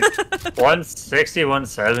 like, 160,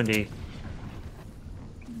 170.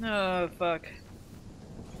 Oh, fuck.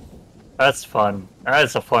 That's fun.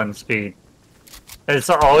 That's a fun speed. It's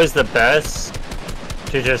always the best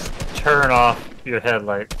to just turn off your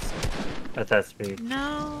headlights at that speed.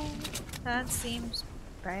 No, that seems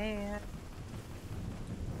bad.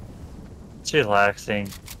 It's relaxing.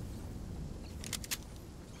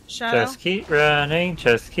 Shadow? Just keep running,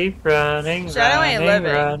 just keep running, Shadow ain't running,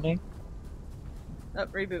 living. running. Oh,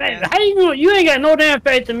 reboot Hey, man. how you ain't got no damn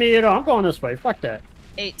faith in me at all. I'm going this way. Fuck that.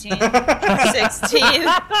 18, 16,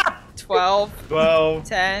 12, 12,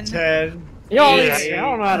 10. 10. Y'all, Eight, I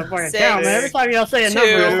don't know how to fucking six, count, man. Every time y'all say a number,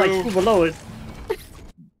 it's like two. two below it.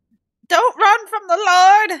 Don't run from the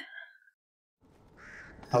Lord!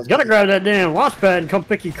 I was gonna grab that damn launch pad and come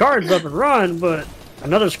pick your cards up and run, but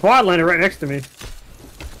another squad landed right next to me.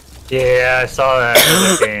 Yeah, I saw that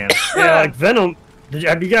in the game. Yeah, like Venom.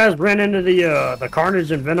 Have you guys ran into the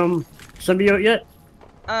Carnage and Venom symbiote yet?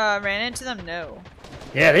 Ran into them? No.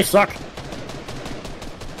 Yeah, they suck.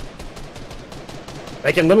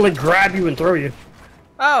 They can literally grab you and throw you.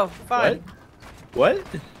 Oh, fun. What?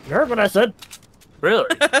 You heard what I said? Really?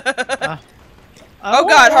 Oh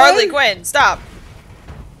god, Harley Quinn, stop.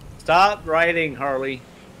 Stop writing, Harley.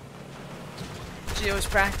 She was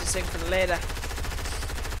practicing for later.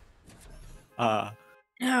 Oh,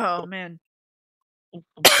 man.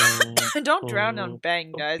 Don't drown on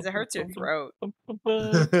bang, guys. It hurts your throat.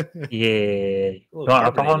 Yeah. You want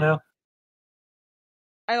alcohol now?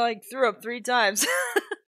 I like threw up 3 times.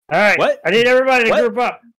 All right. What? I need everybody to What? group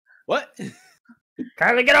up. What?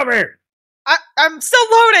 Kylie, get over here. I'm still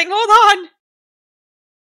loading. Hold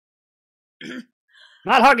on.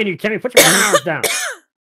 Not hugging you, Timmy. Put your arms down.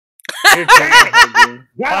 You're trying to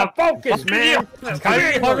Gotta focus, man.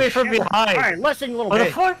 Kylie, hug me from All behind. right, listen, little What the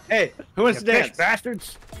bit. fuck? Hey, who wants You to bitch dance?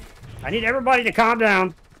 bastards. I need everybody to calm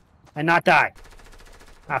down and not die.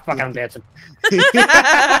 Ah, fuck, I'm dancing.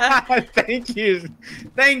 Thank you.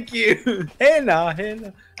 Thank you. Hey now.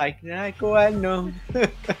 I go, I know.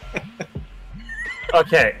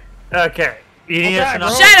 Okay. You need us to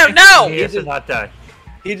not Shadow, no! You need us to not die.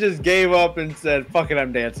 He just gave up and said, fuck it,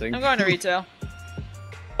 I'm dancing. I'm going to retail.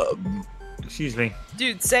 Excuse me.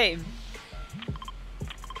 Dude, same.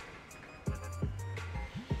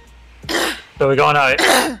 So we're going out.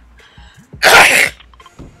 You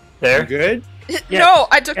There. good? Yes. No,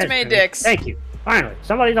 I took too Yes, many baby. dicks. Thank you. Finally,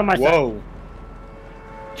 somebody's on my side. Whoa.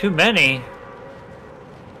 Too many.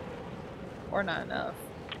 Or not enough.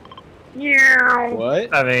 Yeah.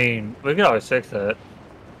 What? I mean, we could always fix that.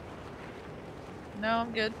 No,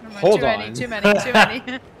 I'm good. Never mind. Hold too on. many, too many, too many.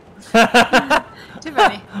 Too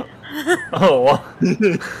many. Oh.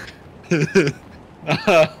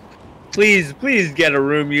 Please get a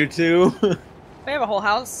room, you two. We have a whole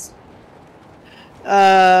house.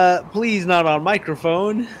 Please not on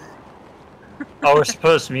microphone. Oh, we're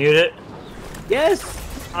supposed to mute it? Yes.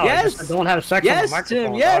 Oh, Yes. just don't have sex Yes, on the microphone,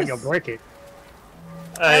 Tim, dog. yes. You'll break it.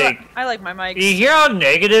 Like, I like my mics. you hear how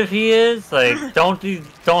negative he is? Like, don't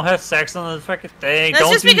have sex on the fucking thing. That's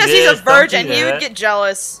don't just do because this, he's a virgin. Don't do He would that. get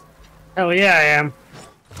jealous. Hell yeah, I am.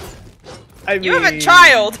 I mean, You have a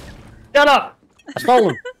child. Shut up. I stole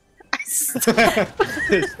him.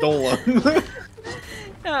 Stole him.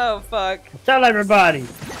 Oh, fuck. Tell everybody.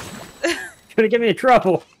 Gonna get me in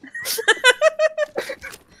trouble.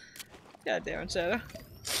 God damn it, Shadow.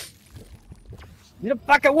 Need a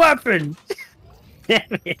fucking weapon. Damn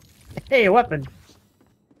it. Hey, a weapon.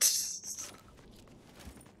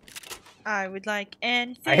 I would like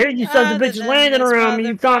anything. I hear you sons of other bitches than landing this around me.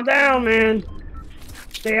 You calm down, man.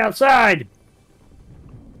 Stay outside.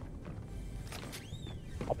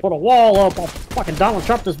 I'll put a wall up. I'll fucking Donald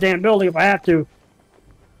Trump this damn building if I have to.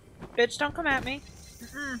 Bitch, don't come at me.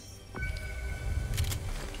 Mm-mm.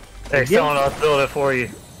 Hey, someone else build it for you.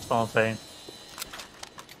 That's all I'm saying.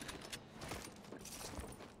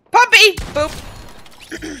 Puppy! Boop.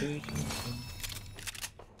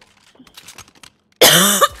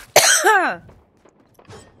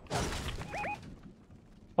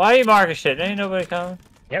 Why are you marking shit? Ain't nobody coming.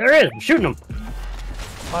 Yeah, there is. I'm shooting him.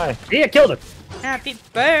 Why? See, I killed him. Happy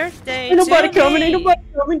birthday Ain't nobody to coming. me. Ain't nobody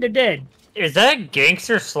coming. They're dead. Is that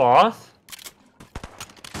Gangster Sloth?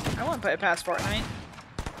 I wouldn't put it past Fortnite.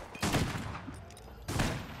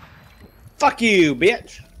 Fuck you,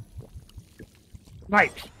 bitch.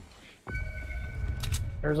 Mike.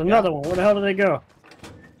 There's another one. Where the hell did they go?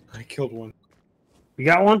 I killed one. You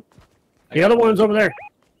got one? The other one's over there.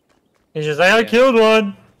 He's just like, I killed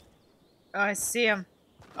one. Oh, I see him.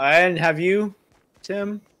 And have you,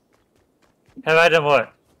 Tim, Have I done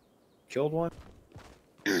what? killed one?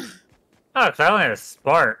 Oh, because I only had a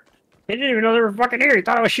spark. He didn't even know they were fucking here. He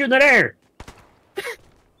thought I was shooting at air.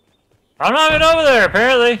 I'm not even over there,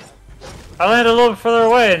 apparently. I landed a little bit further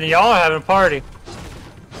away, and y'all are having a party.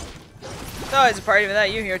 It's always a party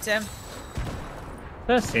without you here, Tim.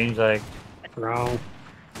 That seems like Wrong.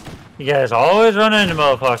 you guys always run into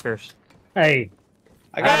motherfuckers. Hey,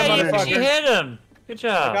 I got Hey, a you motherfucker. hit him. Good I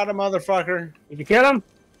job. got a motherfucker. did you kill him?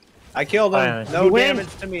 I killed him. Finally. No You win.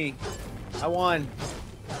 damage to me. I won.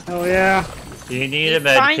 Oh yeah. Do you need You a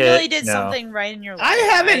med finally kit? did No. something right in your life. I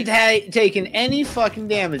haven't Mike. taken any fucking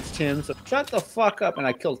damage, Tim, so shut the fuck up and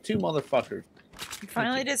I killed 2 motherfuckers. You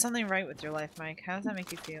finally did something right with your life, Mike. How does that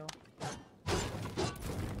make you feel?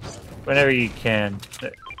 Whenever you can.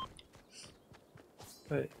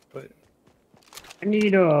 But I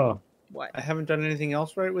need What? I haven't done anything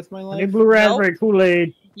else right with my I life. need blue raspberry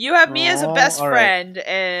Kool-Aid. You have me as a Oh, best all right. friend,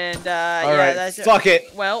 and All yeah, right, that's fuck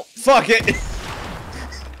it. Well, Fuck it.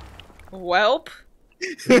 welp.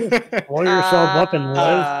 Blow yourself up and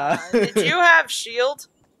live. Did you have shield,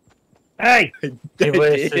 Hey, He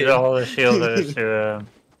wasted all the shield that is to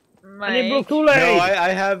I need blue Mike? Kool-Aid. No, I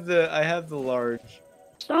have the large.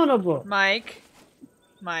 Son of a. Mike.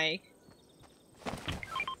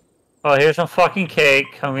 Oh, here's some fucking cake.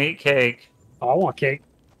 Come eat cake. Oh, I want cake.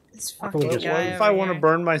 This I thought fucking we What just- guy if over I want to here.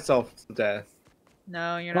 burn myself to death?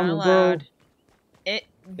 No, you're Come not on, bro. allowed. It.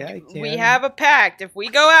 Yeah, I We can. have a pact. If we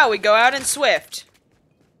go out in Swift.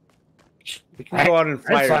 We can go out and I'd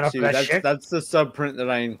sign fire up too. for that shit. That's the subprint that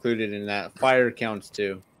I included in that. Fire counts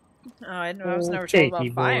too. Oh, I was never told about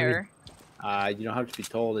fire. You don't have to be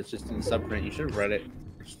told. It's just in the subprint. You should have read it.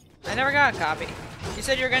 I never got a copy. You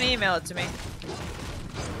said you were gonna email it to me.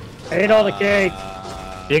 I ate all the cake.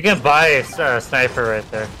 You can buy a sniper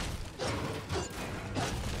right there.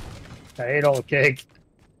 I ate all the cake.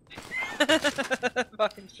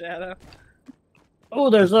 Fucking Shadow. Oh,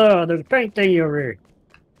 there's a paint thingy over here.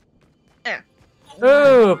 Yeah.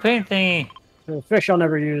 Ooh, paint thingy. There's a fish I'll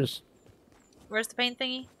never use. Where's the paint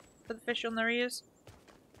thingy for the fish you'll never use?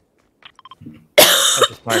 I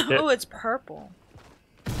just marked it. Oh, it's purple.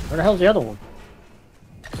 Where the hell's the other one?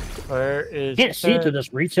 Where is? Can't see through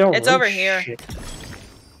this retail. It's room. over here. Shit.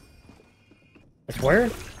 It's where?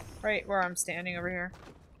 Right where I'm standing over here.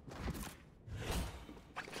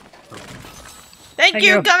 Thank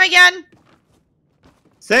you. Come again.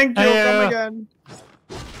 Thank you. Hey, Come again.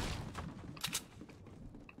 It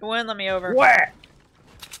wouldn't let me over. Where?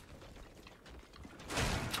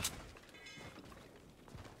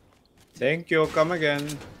 Thank you. Come again.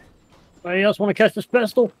 Anybody else want to catch this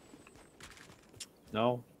pistol?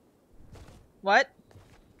 No. What?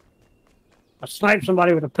 I sniped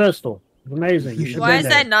somebody with a pistol. It's amazing. You should've Why been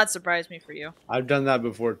does there. that not surprise me for you? I've done that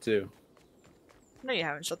before too. No, you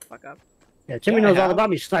haven't. Shut the fuck up. Yeah, Timmy Yeah, I knows all have. about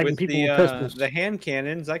me sniping With people the, with pistols. the hand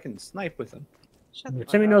cannons, I can snipe with them. Shut the Yeah,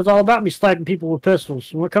 fuck Timmy up. knows all about me sniping people with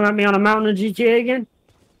pistols. You want to come at me on a mountain in GTA again?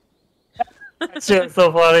 That shit's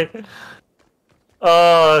so funny.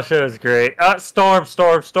 Oh, that shit was great. Storm.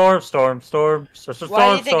 Why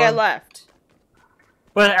do you think I left?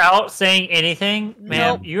 Without saying anything,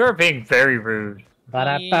 man, Nope. you are being very rude.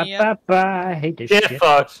 Ba-da-ba-ba-ba. I hate this Get shit.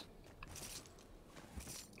 fucked.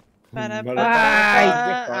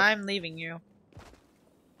 I'm leaving you.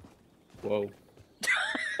 Whoa.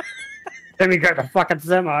 Timmy got the fucking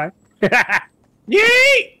semi.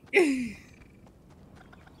 Yeet!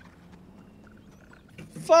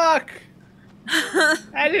 Fuck!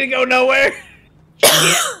 I didn't go nowhere.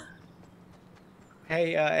 Shit.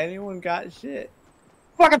 Hey, anyone got shit?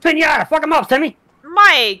 Fucking pinata! Fuck him up, Timmy!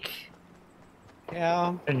 Mike!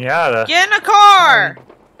 Yeah. Pinata. Get in a car!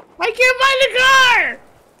 I can't find a car!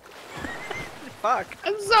 Fuck.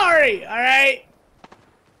 I'm sorry, alright?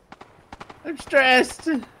 I'm stressed.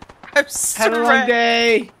 I'm Had a long stressed.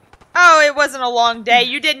 day. Oh, it wasn't a long day.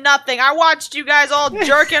 You did nothing. I watched you guys all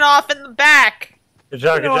jerking off in the back. Good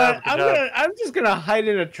job, You know what? good job. I'm just gonna hide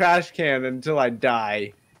in a trash can until I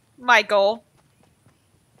die. Michael,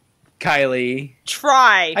 Kylie.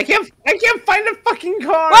 try. I can't find a fucking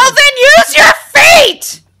car! Well, then use your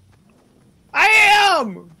feet! I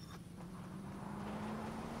am!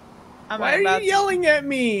 I'm Why are you yelling at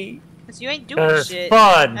me? Because you ain't doing It's shit.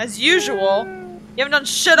 fun. As usual. You haven't done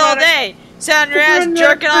shit all day. Sit on your ass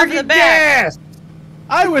jerking off in the back. Yes!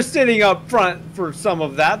 I was sitting up front for some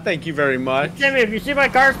of that, thank you very much. Timmy, if you see my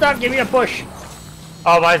car stop, give me a push.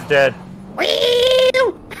 Oh, mine's dead.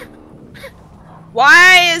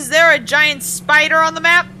 Why is there a giant spider on the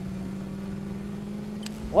map?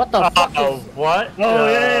 What the fuck? Oh, Is... what? Oh,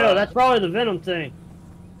 yeah, that's probably the Venom thing.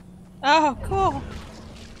 Oh, cool.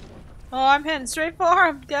 Oh, I'm heading straight for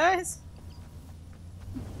him, guys.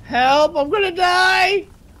 Help, I'm gonna die!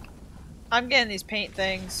 I'm getting these paint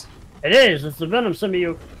things. It is. It's the Venom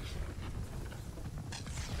symbiote.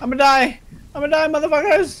 I'm gonna die! I'm gonna die,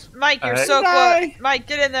 motherfuckers! Mike, you're Alright. so Die. close. Mike,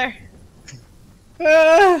 get in there.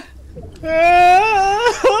 Ah.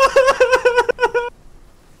 Ah.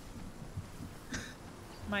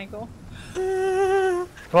 Michael. Come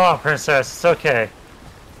on, princess. It's okay.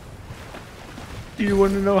 Do you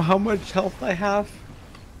want to know how much health I have?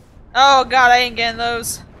 Oh god, I ain't getting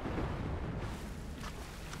those.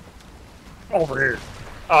 Over here.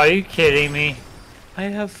 Oh, are you kidding me? I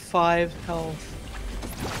have 5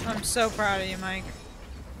 health. I'm so proud of you, Mike.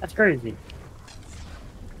 That's crazy.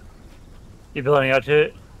 You building up to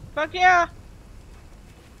it? Fuck yeah.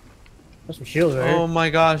 There's some shields right Oh here. my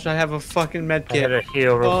gosh, I have a fucking med I had kit. to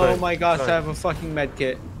heal real Oh quick. my gosh, Sorry. I have a fucking med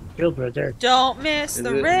kit. Shields right there. Don't miss Is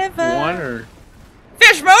the it river. one or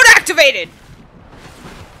Fish mode activated!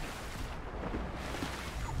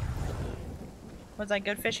 Was that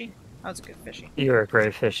good fishy? That was a good fishy. You were a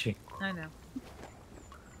great fishy. I know.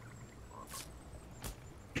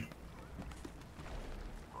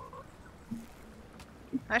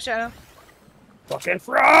 Hi, Shadow. Fucking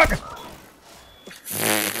frog!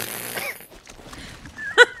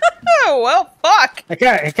 Oh, well, fuck!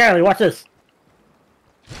 Hey, Kylie, watch this.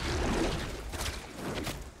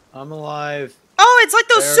 I'm alive. Oh, it's like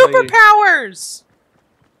those Barely. superpowers!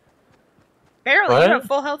 Barely, you What? have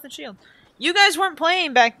full health and shield. You guys weren't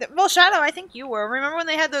playing back then. Well, Shadow, I think you were. Remember when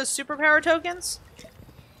they had those superpower tokens?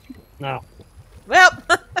 No. Well,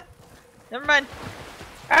 never mind.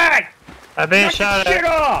 Hey! I'm being shot Shit at.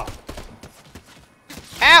 off!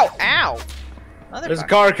 Ow! Ow! There's a Motherfucker.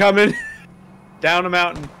 car coming down a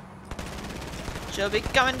mountain. She'll be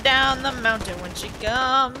coming down the mountain when she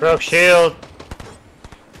comes. Broke shield.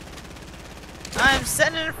 I'm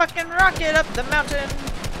sending a fucking rocket up the mountain.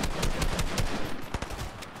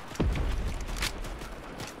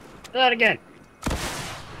 Do that again.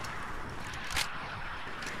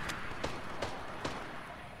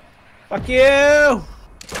 Fuck you!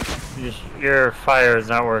 Your fire is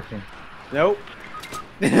not working. Nope.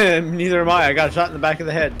 Neither am I. I got shot in the back of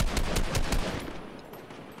the head.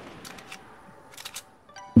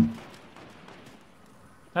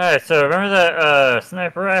 Alright, so remember that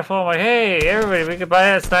sniper rifle? I'm like, hey, everybody, we could buy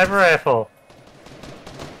that sniper rifle.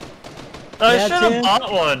 I Yeah, should have Tim.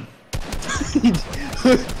 bought one.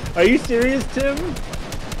 Are you serious, Tim? Dude,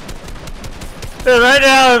 right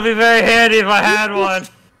now, it'd be very handy if I had one.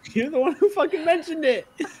 You're the one who fucking mentioned it.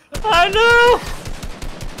 I know.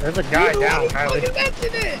 There's a guy You're the down, one who Kylie. fucking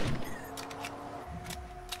mentioned it.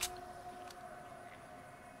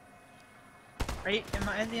 Right? Am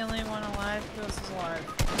I the only one alive? Who else is alive?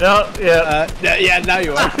 No, yeah. Yeah, now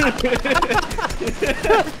you are.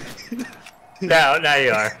 Now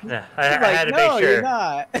you are. No, I had to no, make sure. you're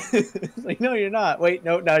not. It's like, no, you're not. Wait,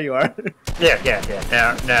 no, now you are.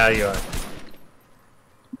 Yeah. Now you are.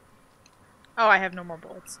 Oh, I have no more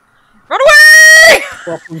bullets. Run away!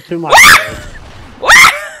 Welcome to my Woo! Woo!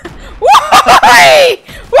 Woo!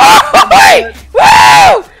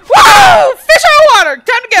 Fish out of water! Time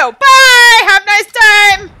to go! Bye! Have a nice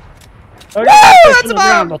time! Oh, Woo! that's That's a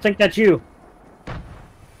bomb! I think that's you.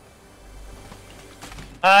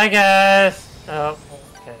 Hi guys. Oh,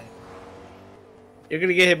 okay. You're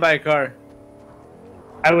gonna get hit by a car.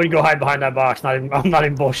 I would go hide behind that box. I'm not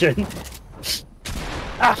even bullshitting.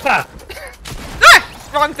 Ah! Ah!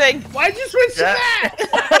 Wrong thing! Why'd you switch to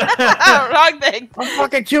that? Wrong thing! I'm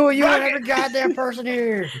fucking chewing you and every goddamn person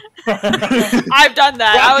here. I've done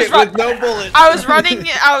that. Rocket with no bullets. I was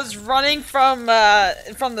running from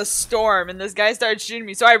the storm, and this guy started shooting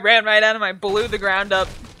me. So I ran right at him. I blew the ground up.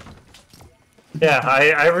 Yeah,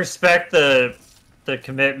 I respect the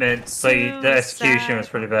commitment, So but the execution was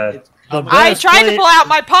pretty bad. I tried to pull out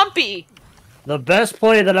my pumpy. The best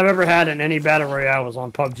play that I've ever had in any battle royale was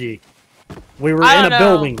on PUBG. We were I in a don't know.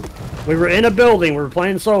 building. We were in a building. We were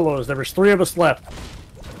playing solos. There was 3 of us left.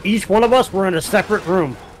 Each one of us were in a separate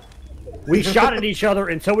room. We shot at each other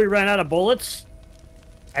until we ran out of bullets,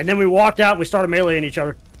 and then we walked out and we started meleeing each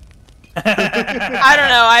other. I don't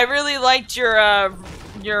know. I really liked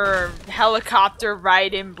your helicopter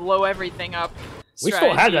ride and blow everything up. We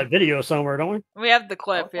still have strategy. that video somewhere, don't we? We have the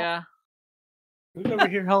clip, yeah. Who's over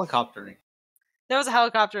here helicoptering? There was a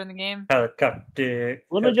helicopter in the game. Helicopter.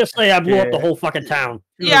 Let me just say I blew up the whole fucking town.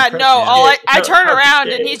 Yeah, no. I turn around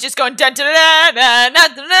and he's just going dun dun dun dun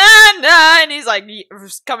dun dun dun, and he's like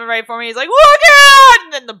coming right for me. He's like, look out!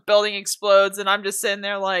 And then the building explodes, and I'm just sitting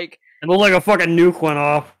there like, It looked like a fucking nuke went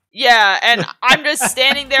off. yeah, and I'm just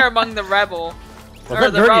standing there among the rebel. Was Or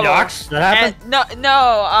that the Dirty rubble. Docks that happened? And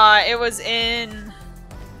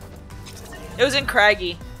it was in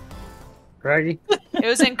Craggy. Craggy? It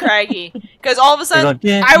was in Craggy. Because all of a sudden,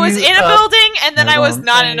 Get I was you in a up. building, and then I was Everyone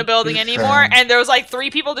not in a thank building you, anymore, friend. and there was like 3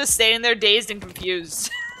 people just standing there dazed and confused.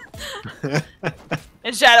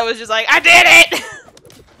 And Shadow was just like, I did it!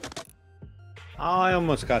 Oh, I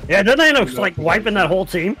almost got. Yeah, didn't they end up like wiping that whole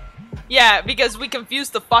team? Yeah, because we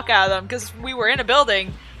confused the fuck out of them, because we were in a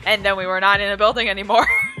building, and then we were not in a building anymore.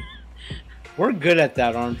 We're good at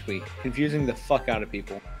that, aren't we? Confusing the fuck out of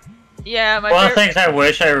people. Yeah, my One of the favorite- things I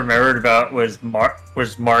wish I remembered about was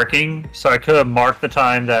marking, so I could have marked the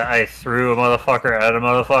time that I threw a motherfucker at a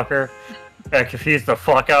motherfucker. I confused the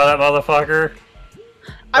fuck out of that motherfucker.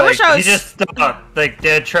 I wish I was. He just stopped, like,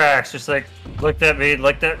 dead tracks, just, like, looked at me,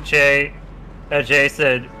 looked at Jay, and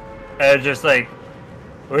Jason, and just, like,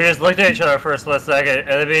 we just looked at each other for a split second, and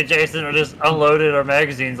then me and Jason just unloaded our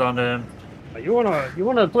magazines onto him. You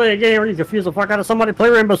wanna play a game where you confuse the fuck out of somebody? Play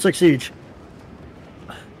Rainbow Six Siege.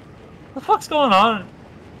 What the fuck's going on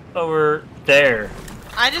over there?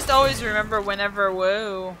 I just always remember whenever.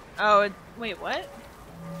 Whoa. Oh, wait, what?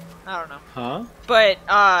 I don't know. Huh? But,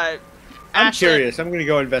 I'm Ashley- curious. I'm gonna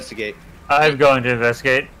go investigate. I'm going to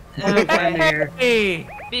investigate. Okay. Hey!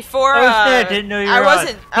 Before, Oh, shit, didn't know you were I on.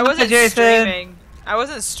 wasn't Hi, Jason. streaming. I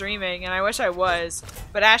wasn't streaming, and I wish I was.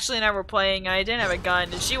 But Ashley and I were playing, and I didn't have a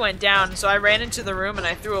gun, and she went down, so I ran into the room, and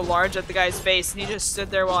I threw a large at the guy's face, and he just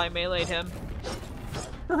stood there while I meleeed him.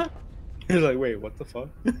 He's like, wait, what the fuck?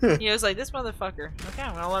 He was like, this motherfucker. Okay,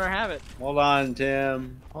 I'm gonna let her have it. Hold on,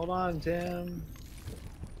 Tim. Hold on, Tim.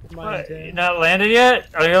 What, you not landed yet?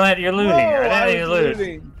 Oh, you're looting. Whoa, I didn't even loot.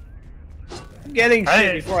 looting. I'm getting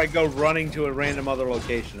shit before I go running to a random other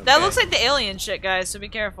location. Okay? That looks like the alien shit, guys, so be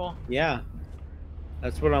careful. Yeah.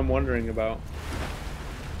 That's what I'm wondering about.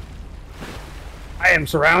 I am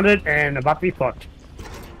surrounded and about to be fucked.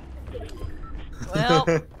 Well,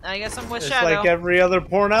 I guess I'm with It's Shadow. like every other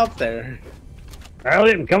porn out there.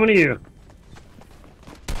 Elliot, I'm coming to you.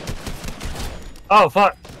 Oh,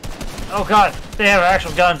 fuck. Oh, God. They have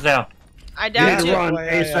actual guns now. I You downed need to two. run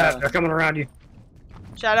Yeah, ASAP. yeah. They're coming around you.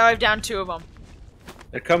 Shadow, I've downed 2 of them.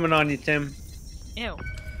 They're coming on you, Tim. Ew.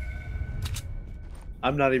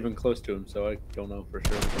 I'm not even close to him, so I don't know for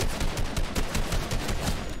sure.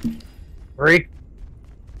 3.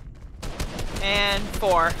 And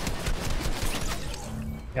 4.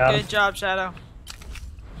 Got Good job, Shadow.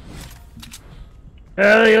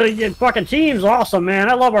 Your fucking team's awesome, man.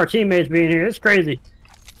 I love our teammates being here. It's crazy.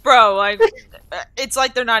 Bro, like, it's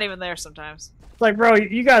like they're not even there sometimes. It's like, bro,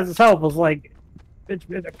 you guys' help was like, it's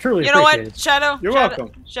truly You know appreciated. what, Shadow? You're Shadow,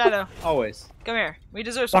 welcome. Shadow, Always. come here. We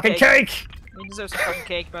deserve some Fucking cake. cake! We deserve some fucking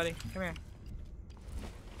cake, buddy. Come here.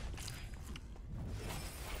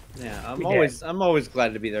 Yeah, Yeah. I'm always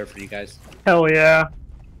glad to be there for you guys. Hell yeah.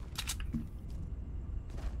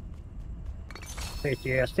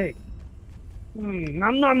 Tasty ass cake.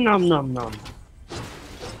 Nom nom nom nom nom.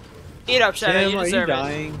 Eat up, Shadow. Tim, You are you deserve it.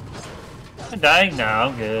 dying? I'm dying now.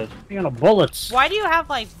 I'm good. You got no bullets. Why do you have,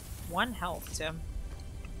 like, 1 health, Tim?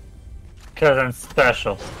 Because I'm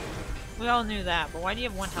special. We all knew that, but why do you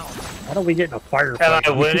have 1 health? How do we get in a fire Am fight?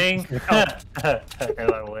 I winning?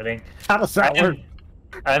 Am I winning? How does that work?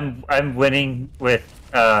 I'm winning with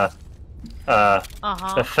the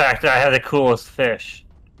Uh-huh. fact that I have the coolest fish.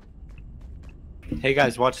 Hey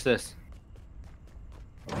guys, watch this.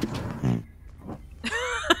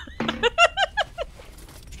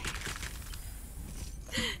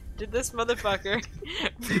 Did this motherfucker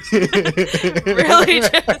really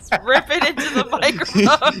just rip it into the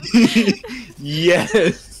microphone?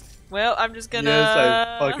 Yes. Well, I'm just gonna Yes,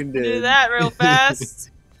 I fucking do did. that real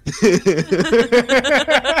fast.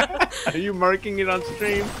 Are you marking it on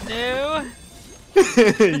stream? No,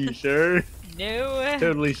 You sure? no.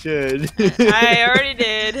 Totally should. I already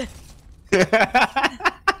did.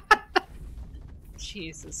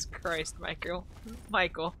 Jesus Christ, Michael.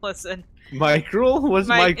 Michael, listen. Micrel? What's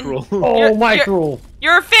Mike- Micrel? Oh, You're- Michael.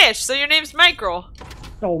 You're a fish, so your name's Michael.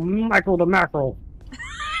 Oh, Michael the mackerel.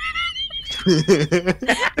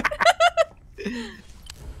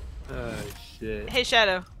 Oh shit. Hey,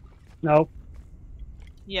 Shadow. No.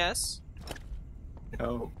 Yes.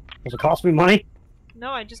 No. Does it cost me money?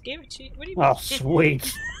 No, I just gave it to you. What do you Oh, mean?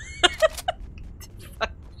 sweet.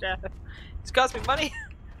 Fuck, Shadow. It's cost me money.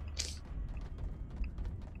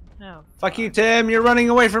 No. Fuck you, Tim. You're running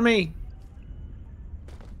away from me.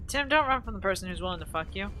 Tim, don't run from the person who's willing to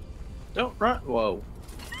fuck you. Don't run. Whoa.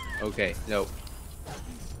 Okay. Nope.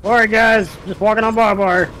 Alright, guys. Just walking on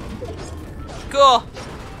bar. Cool.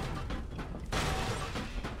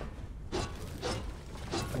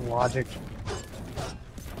 Logic.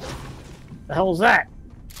 The hell is that?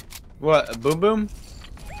 What? A boom boom?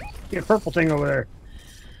 Get a purple thing over there.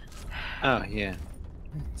 Oh yeah.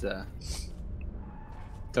 It's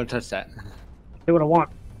Don't touch that. Do what I want.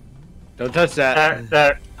 Don't touch that.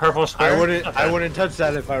 That purple square? I wouldn't touch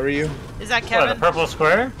that if I were you. Is that What, Kevin? the purple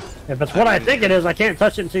square? If it's what I think it is, I can't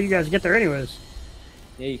touch it until you guys get there anyways.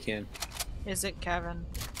 Yeah, you can. Is it Kevin?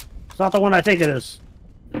 It's not the one I think it is.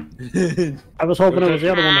 I was hoping it was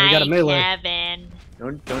the other one that we got a melee. Kevin.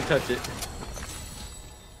 Don't touch it.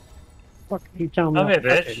 Fuck, you telling me Come not to here,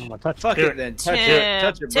 touch bitch. it. I'm gonna touch it. Fuck Tim, it then. Touch Tim, it.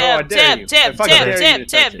 Touch it, bro. I Tim, dare you. Tim, I fucking dare you Tim, to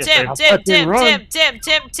Tim, touch it. Tim, I'll Tim, fucking Tim,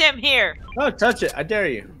 run. Tim, here. No, touch it. I dare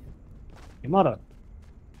you. You mother.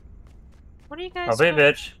 What are you guys? I'll be a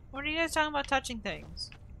bitch. What are you guys talking about touching things?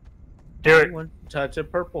 Do it. Everyone touch a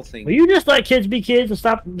purple thing. Will you just let kids be kids and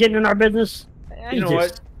stop getting in our business? I, You know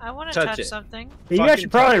Jesus. what? I want to Touch touch it. something. You guys Fucking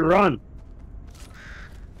should probably touch it. run.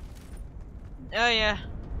 Oh yeah,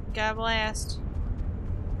 got a blast.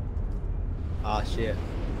 Ah shit.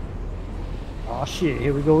 Oh shit,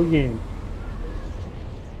 here we go again.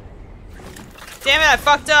 Damn it, I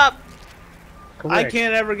fucked up. Correct. I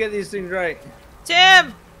can't ever get these things right.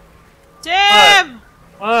 Tim. Tim.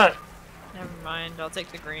 What? Never mind. I'll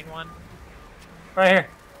take the green one. Right here.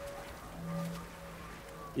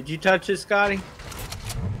 Did you touch it, Scotty?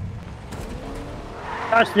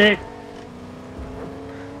 Touched it.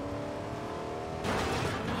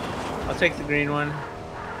 I'll take the green one.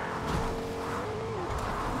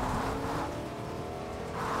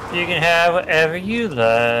 You can have whatever you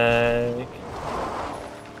like.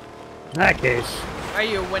 In that case. Are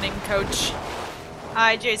you a winning coach?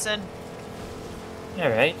 Hi, Jason.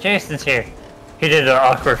 Alright, Jason's here. He did an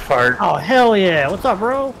awkward fart. Oh, hell yeah. What's up,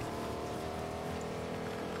 bro?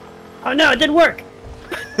 Oh, no, it didn't work.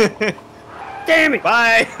 Damn it.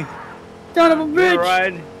 Bye. Son of a bitch.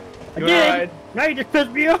 Ride. I did. Now you just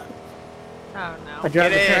pissed me off. Oh no. I drive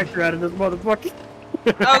the Get in. tractor out of this motherfucker.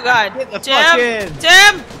 Oh god. Get the Tim! fuck in.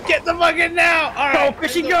 Tim! Get the fuck in now. All right. Go,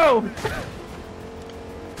 fishy, go.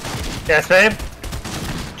 Yes, babe?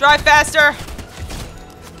 Drive faster!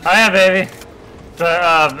 I am, baby. But,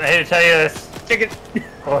 I hate to tell you this. Chicken.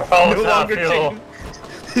 We're almost No out of longer fuel.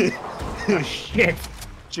 chicken. Oh, shit.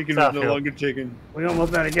 Chicken Stop is no fuel. longer chicken. We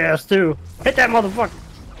almost out of gas, too. Hit that motherfucker.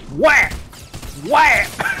 Whack. Whack.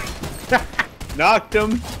 Knocked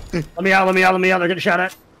him. Let me out, let me out, let me out. They're getting shot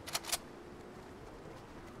at.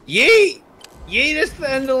 Yeet. Yeet us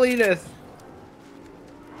and delete us.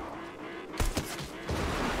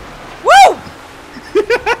 Woo!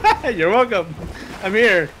 You're welcome. I'm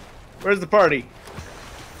here. Where's the party?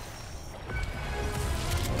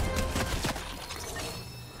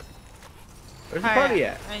 Where's the party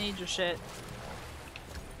at? I need your shit.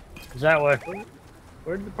 It's that way.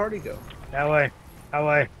 Where did the party go? That way. That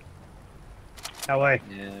way. That way.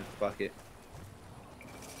 Yeah, fuck it.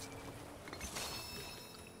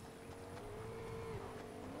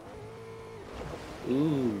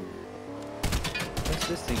 Ooh. What's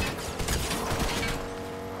this thing?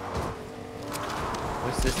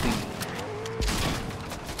 What's this thing?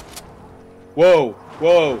 Whoa,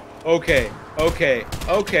 whoa, okay, okay,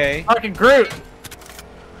 okay. Fucking Groot!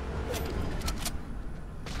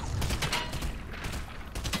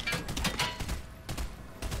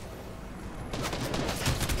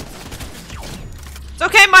 It's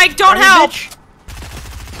okay, Mike, don't help!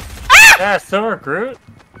 Yeah, Silver Groot?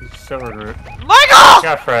 Silver Groot. Michael!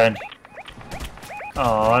 Got a friend.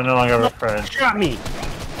 Oh, I no longer have a friend. Shot me.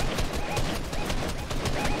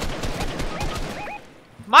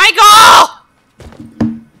 Michael!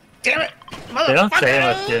 Damn it! They don't say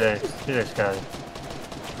much, do they? Do this guy.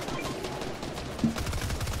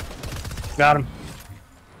 Got him.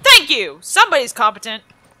 Thank you! Somebody's competent.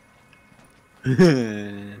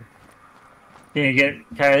 Can you get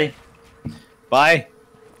Kylie? Bye.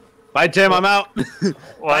 Bye, Tim, I'm out.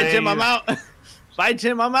 Why Bye, Tim, you- I'm out. Bye,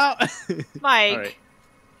 Tim, I'm out. Mike, Alright.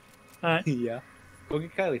 Alright. Yeah. Go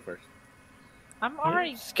get Kylie first. I'm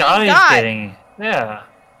already Scotty's God. getting. Yeah.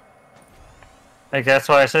 Like, that's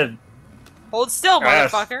why I said, Hold still,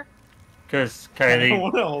 Yes. motherfucker. because I don't Kylie.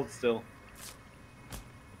 want to hold still.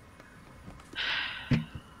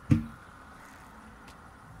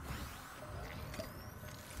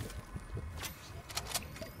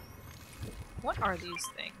 What are these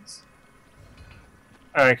things?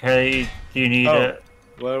 Alright, Kylie, do you need a.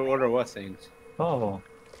 What are what things? Oh.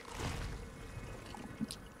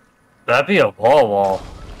 That'd be a wall.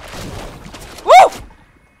 Woo!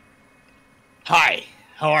 Hi.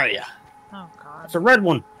 How are you? Oh god. It's a red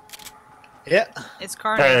one. Yeah. It's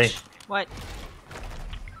carnage. What?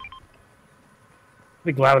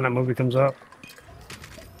 Be glad when that movie comes up.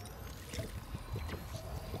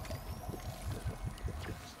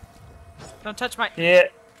 Don't touch my. Yeah,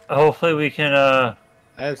 hopefully we can, I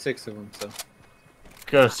have 6 of them, so.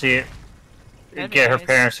 go see it. That'd be Get her nice.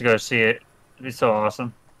 parents to go see it. It'd be so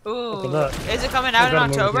awesome. Ooh. at that. Is it coming out in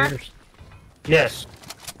Don't go to movie October? theaters. Yes.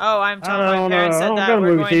 Oh, I'm I telling my don't parents I said don't that go to we're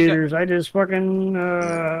movie going to. theaters. I just fucking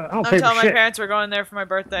I don't pay I'm for telling my shit. parents we're going there for my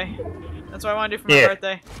birthday. That's what I want to do for Yeah. my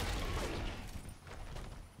birthday.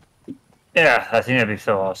 Yeah, I think that'd be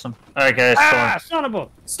so awesome. Alright, guys. Ah, son of a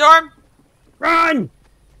Storm! run!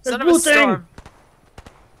 There's Son of blue a storm.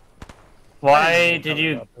 why did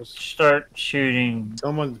you about this. start shooting?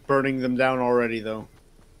 Someone's burning them down already, though.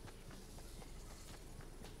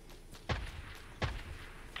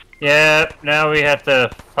 Yep, now we have to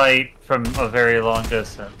fight from a very long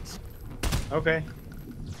distance. Okay.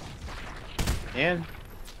 And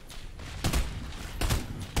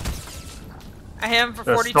I hit him for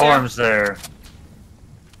The 42. storm's there.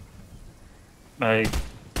 Like,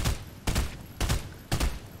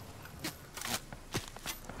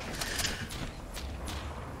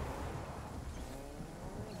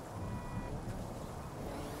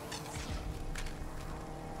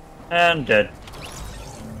 and dead.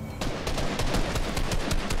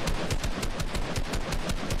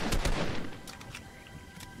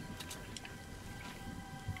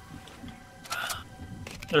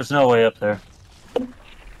 There's no way up there.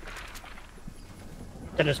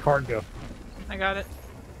 Let his card go. I got it.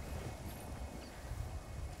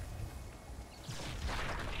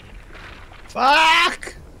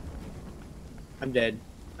 fuck! I'm dead.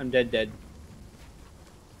 I'm dead.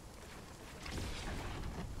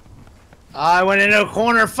 I went into a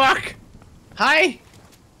corner. Fuck. Hi.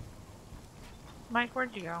 Mike,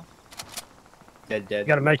 where'd you go? Dead. You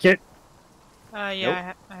gotta make it. Yeah,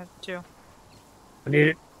 nope. I have two. I need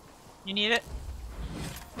it. You need it?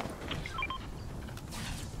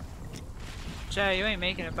 Jay, you ain't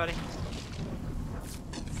making it, buddy.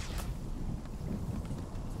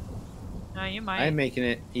 No, you might. I ain't making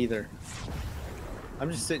it either. I'm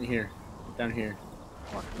just sitting here, down here.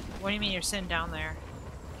 What do you mean you're sitting down there?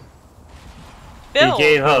 Bill! He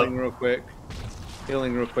gave up. Healing real quick.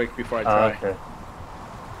 Healing real quick before I try. Okay.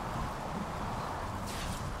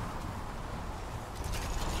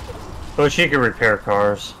 Well, she can repair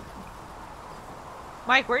cars.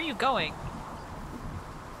 Mike, where are you going?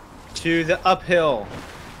 To the uphill.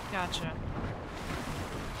 Gotcha.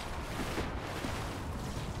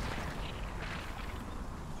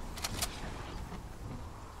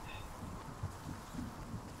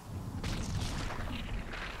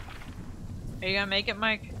 Are you gonna make it,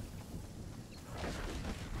 Mike?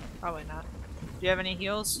 Probably not. Do you have any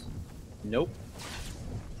heals? Nope.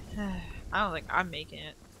 I don't think I'm making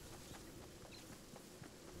it.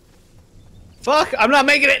 Fuck! I'm not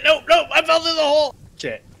making it! Nope! I fell through the hole!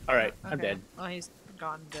 Shit. Alright, I'm Okay. dead. Well, he's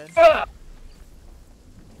gone dead.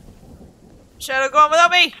 Shadow, go on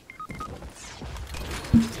without me!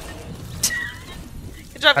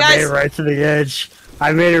 Good job, I guys! made it right to the edge.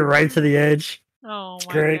 I made it right to the edge. Oh It's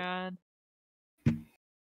my great. god.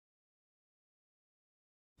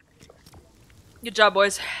 Good job,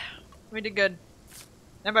 boys. We did good.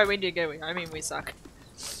 And by we did good, I mean we suck.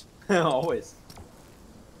 Always.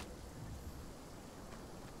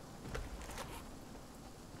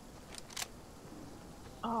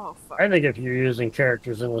 Oh, fuck. I think if you're using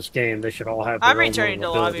characters in this game, they should all have their I'm own returning to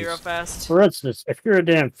little lobby real abilities. fast. For instance, if you're a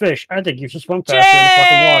damn fish, I think you should swim faster in the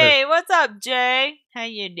fucking water. Jay! What's up, Jay? How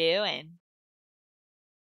you doing?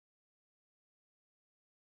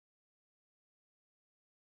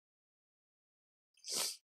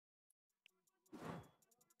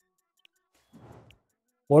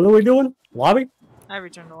 What are we doing? Lobby? I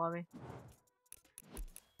returned to lobby.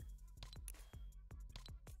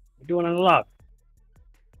 We're doing it a lot.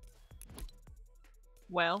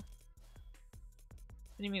 Well?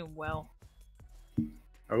 What do you mean, well?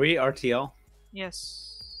 Are we RTL?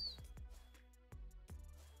 Yes.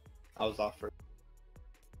 I was offered.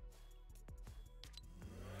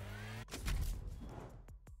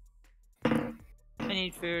 I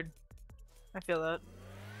need food. I feel that.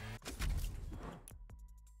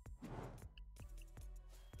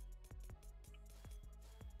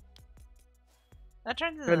 That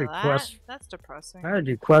turns into Gotta that? quest. That's depressing. I gotta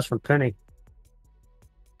do quests for Penny.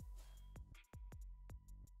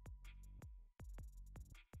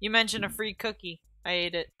 You mentioned a free cookie. I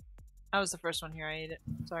ate it. I was the first one here. I ate it.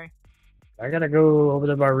 Sorry. I gotta go over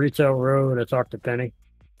to my retail road to talk to Penny.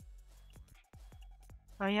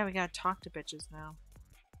 Oh yeah, we gotta talk to bitches now.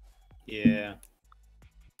 Yeah.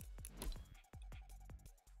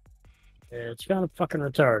 Yeah, it's kind of fucking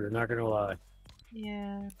retarded, not gonna lie.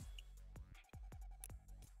 Yeah.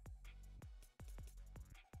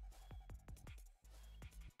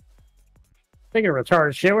 Thinking of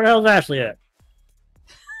retarded shit, where the hell's Ashley at?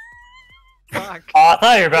 Fuck. Oh, I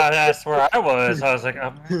thought you were about to ask where I was. I was like,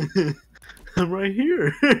 I'm right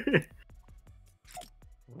here.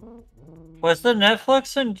 was the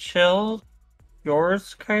Netflix and chill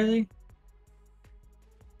yours, Kylie?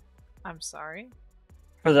 I'm sorry.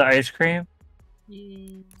 For the ice cream?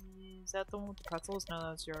 Is that the one with the pretzels? No,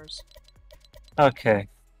 that's yours. Okay.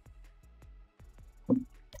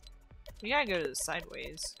 We gotta go to the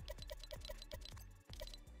sideways.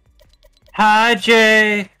 Hi,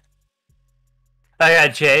 Jay. I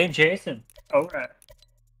got Jay and Jason. Alright.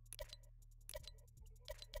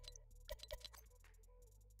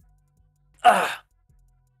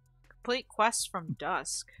 Complete quest from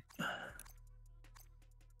dusk.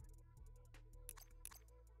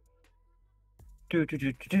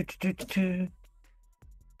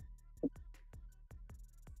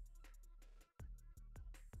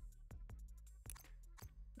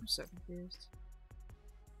 I'm so confused.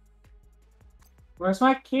 Where's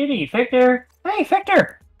my kitty? Victor? Hey,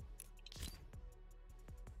 Victor!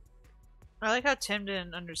 I like how Tim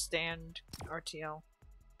didn't understand RTL.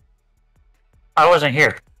 I wasn't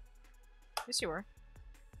here. Yes, you were.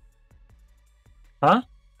 Huh?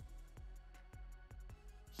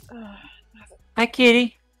 Hi,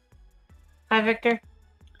 kitty. Hi, Victor.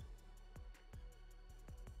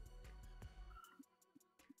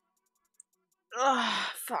 Ugh,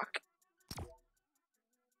 fuck.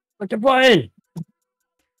 What the button?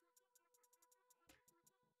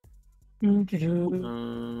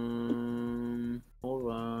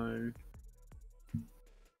 Hold on.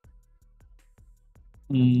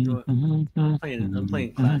 I'm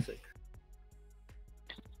playing classic.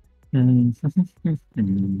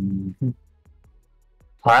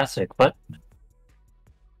 Classic, what?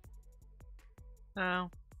 Oh.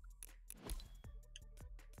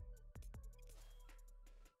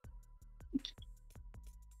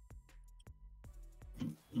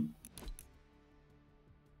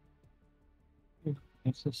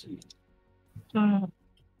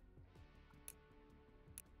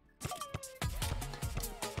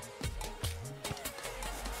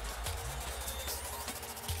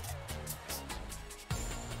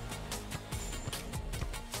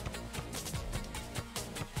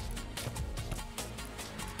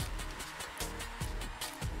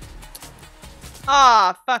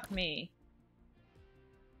 Ah, fuck me.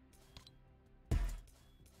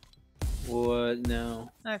 What?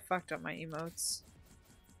 No. I fucked up my emotes.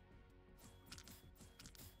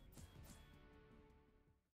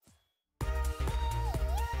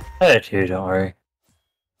 I did too, don't worry.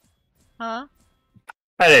 Huh?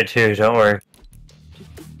 I did too, don't worry.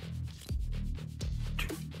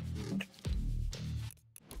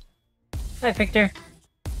 Hi, Victor.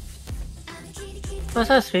 What's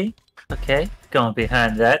that, sweet? Okay, going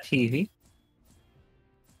behind that TV.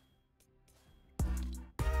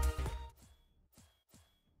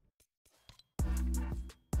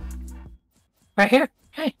 Right here.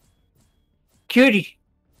 Hey. Cutie.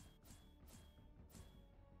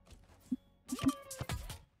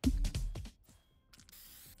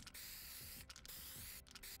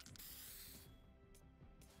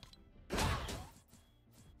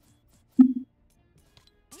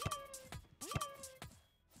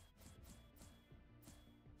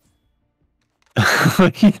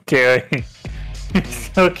 What are you doing?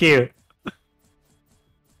 It's so cute.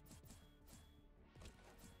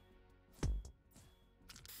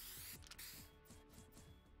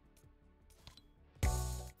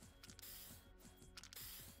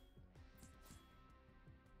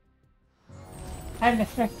 Hi,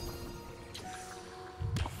 mister.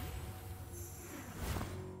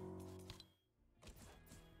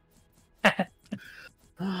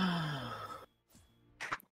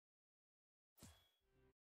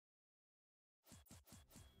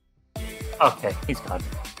 Okay, he's gone.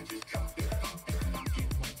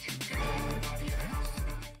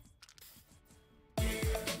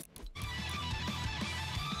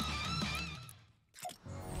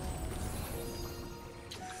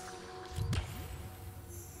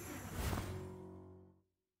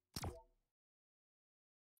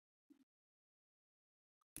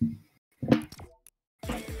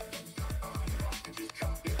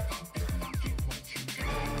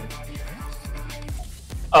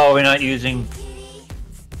 Oh, we're not using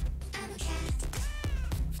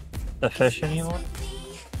the fish anymore?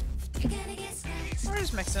 We're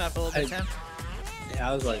just mixing up a little bit, Tim. Yeah,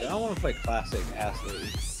 I was like, I want to play classic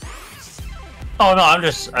athlete. Oh no, I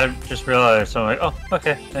just realized. So I'm like, oh,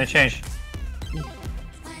 okay, then it changed.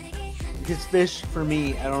 Because fish for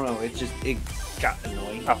me, I don't know, it got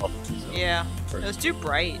annoying. Oh. Yeah, it was too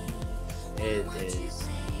bright. It is too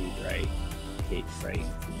bright. Hate bright.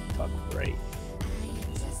 Fuck bright.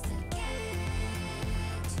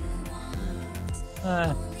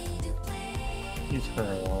 Use her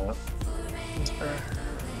a lot. Use her.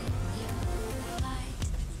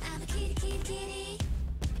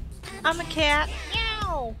 I'm a cat.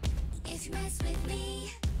 Meow. You're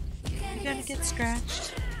gonna get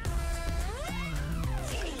scratched.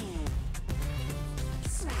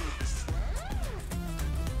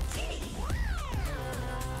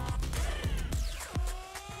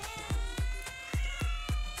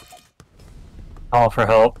 Call for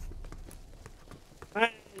help.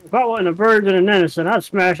 If I wasn't a virgin and innocent, I'd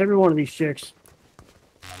smash every one of these chicks.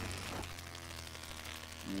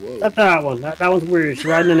 Whoa. That's that one. That one's weird. She's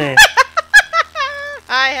riding an ant.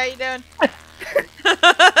 Hi, how you doing?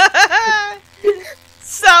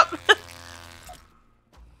 Sup?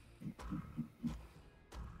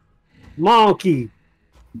 Monkey.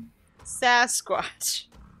 Sasquatch.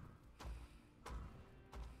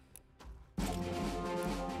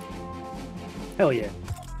 Hell yeah.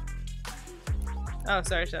 Oh,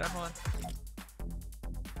 sorry, shut up. Hold on.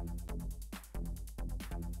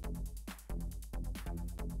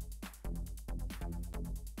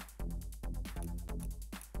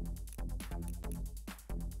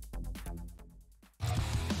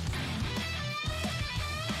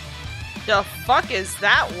 The fuck is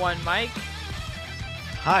that one, Mike?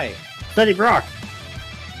 Hi. Steady Brock.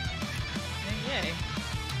 Yay, yay.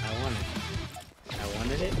 I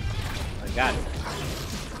wanted it. I got it.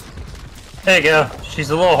 There you go. She's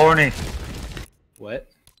a little horny. What?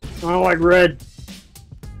 I don't like red.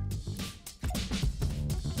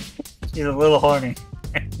 He's a little horny.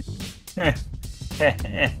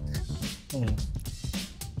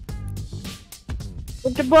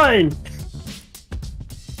 What's the button?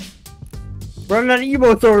 Running out of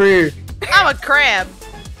emotes over here. I'm a crab.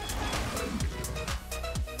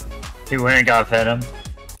 He went and got Venom.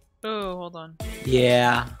 Oh, hold on.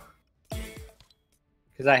 Yeah.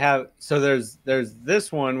 Because I have there's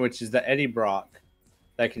this one which is the Eddie Brock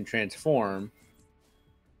that can transform.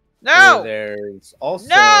 No. Or there's also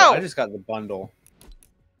No! I just got the bundle.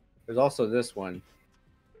 There's also this one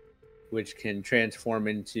which can transform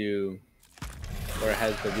into, or it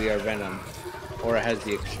has the We Are Venom, or it has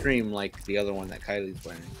the Extreme like the other one that Kylie's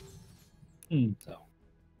wearing. So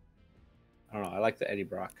I don't know. I like the Eddie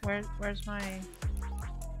Brock. Where's my?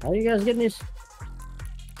 How are you guys getting these?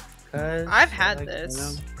 I've had this.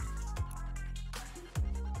 Venom.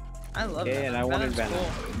 I love it. And I wanted Venom.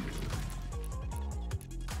 Cool.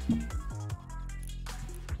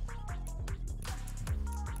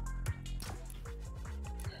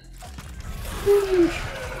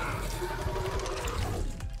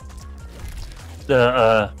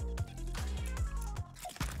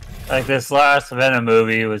 Like this last Venom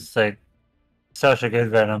movie was like such a good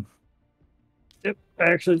Venom. Yep,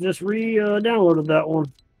 I actually just downloaded that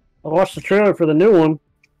one. I watched the trailer for the new one.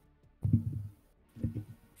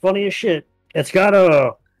 Funny as shit. It's got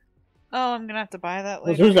a. Oh, I'm gonna have to buy that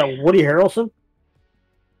later. Who's that? Woody Harrelson?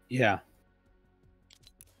 Yeah.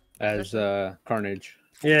 As Carnage.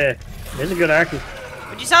 Yeah, he's a good actor.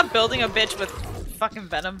 Would you stop building a bitch with fucking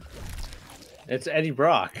Venom? It's Eddie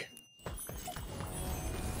Brock.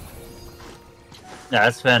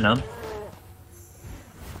 That's Venom.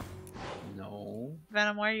 No.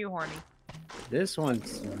 Venom, why are you horny? This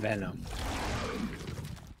one's Venom.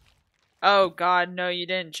 Oh god, no, you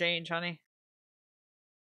didn't change, honey.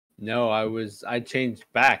 No, I changed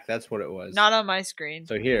back. That's what it was. Not on my screen.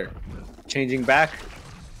 So here, changing back.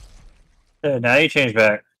 Now you change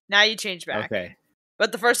back. Now you change back. Okay.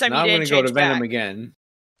 But the first time now you didn't I'm gonna change go to Venom back. again.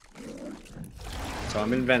 So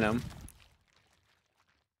I'm in Venom.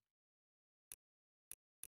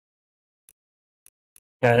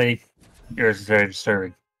 Yeah, yours is very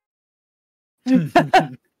disturbing.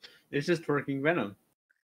 It's just working Venom.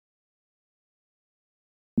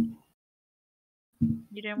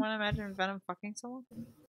 You didn't want to imagine Venom fucking someone?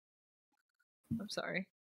 I'm sorry.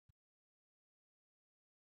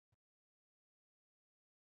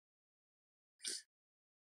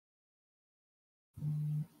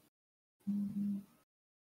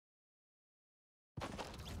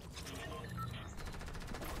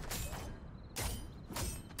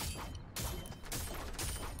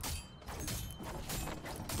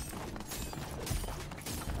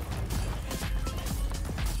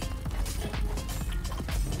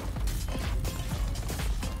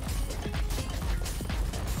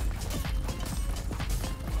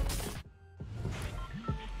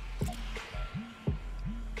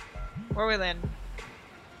 Where we land?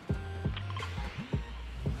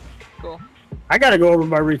 Cool. I gotta go over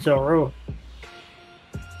by Retail Row.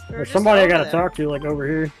 There's somebody I gotta talk to, like over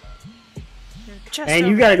here. And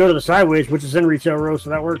you gotta go to the Sideways, which is in Retail Row,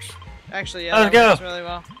 so that works. Actually, yeah, that works really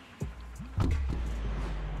well.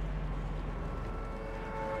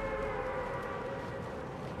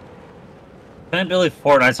 Can't believe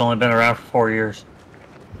Fortnite's only been around for 4 years.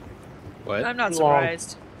 What? I'm not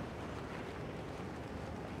surprised.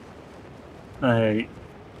 Hey.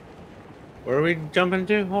 Where are we jumping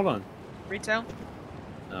to? Hold on. Retail?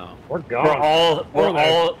 No. We're gone. We're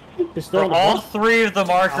all three of the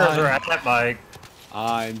markers are at that bike.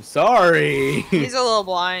 I'm sorry. He's a little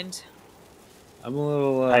blind. I'm a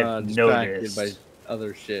little distracted noticed. by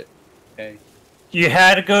other shit. Okay. You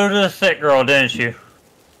had to go to the thick girl, didn't you?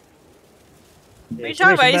 What are you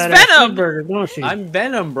talking about? He's Venom! Burger, don't she? I'm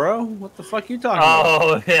Venom, bro. What the fuck you talking about?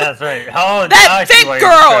 Oh, yeah, that's right. Oh, that thick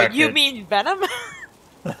girl! You mean Venom?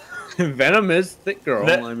 Venom is thick girl.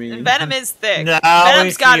 I mean, Venom is thick. Now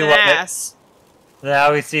Venom's got an ass.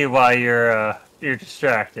 Now we see why you're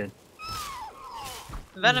distracted.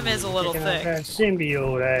 Venom is a little thick. That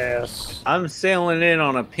symbiote ass. I'm sailing in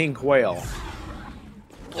on a pink whale.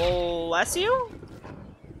 Bless you?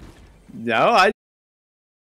 No, I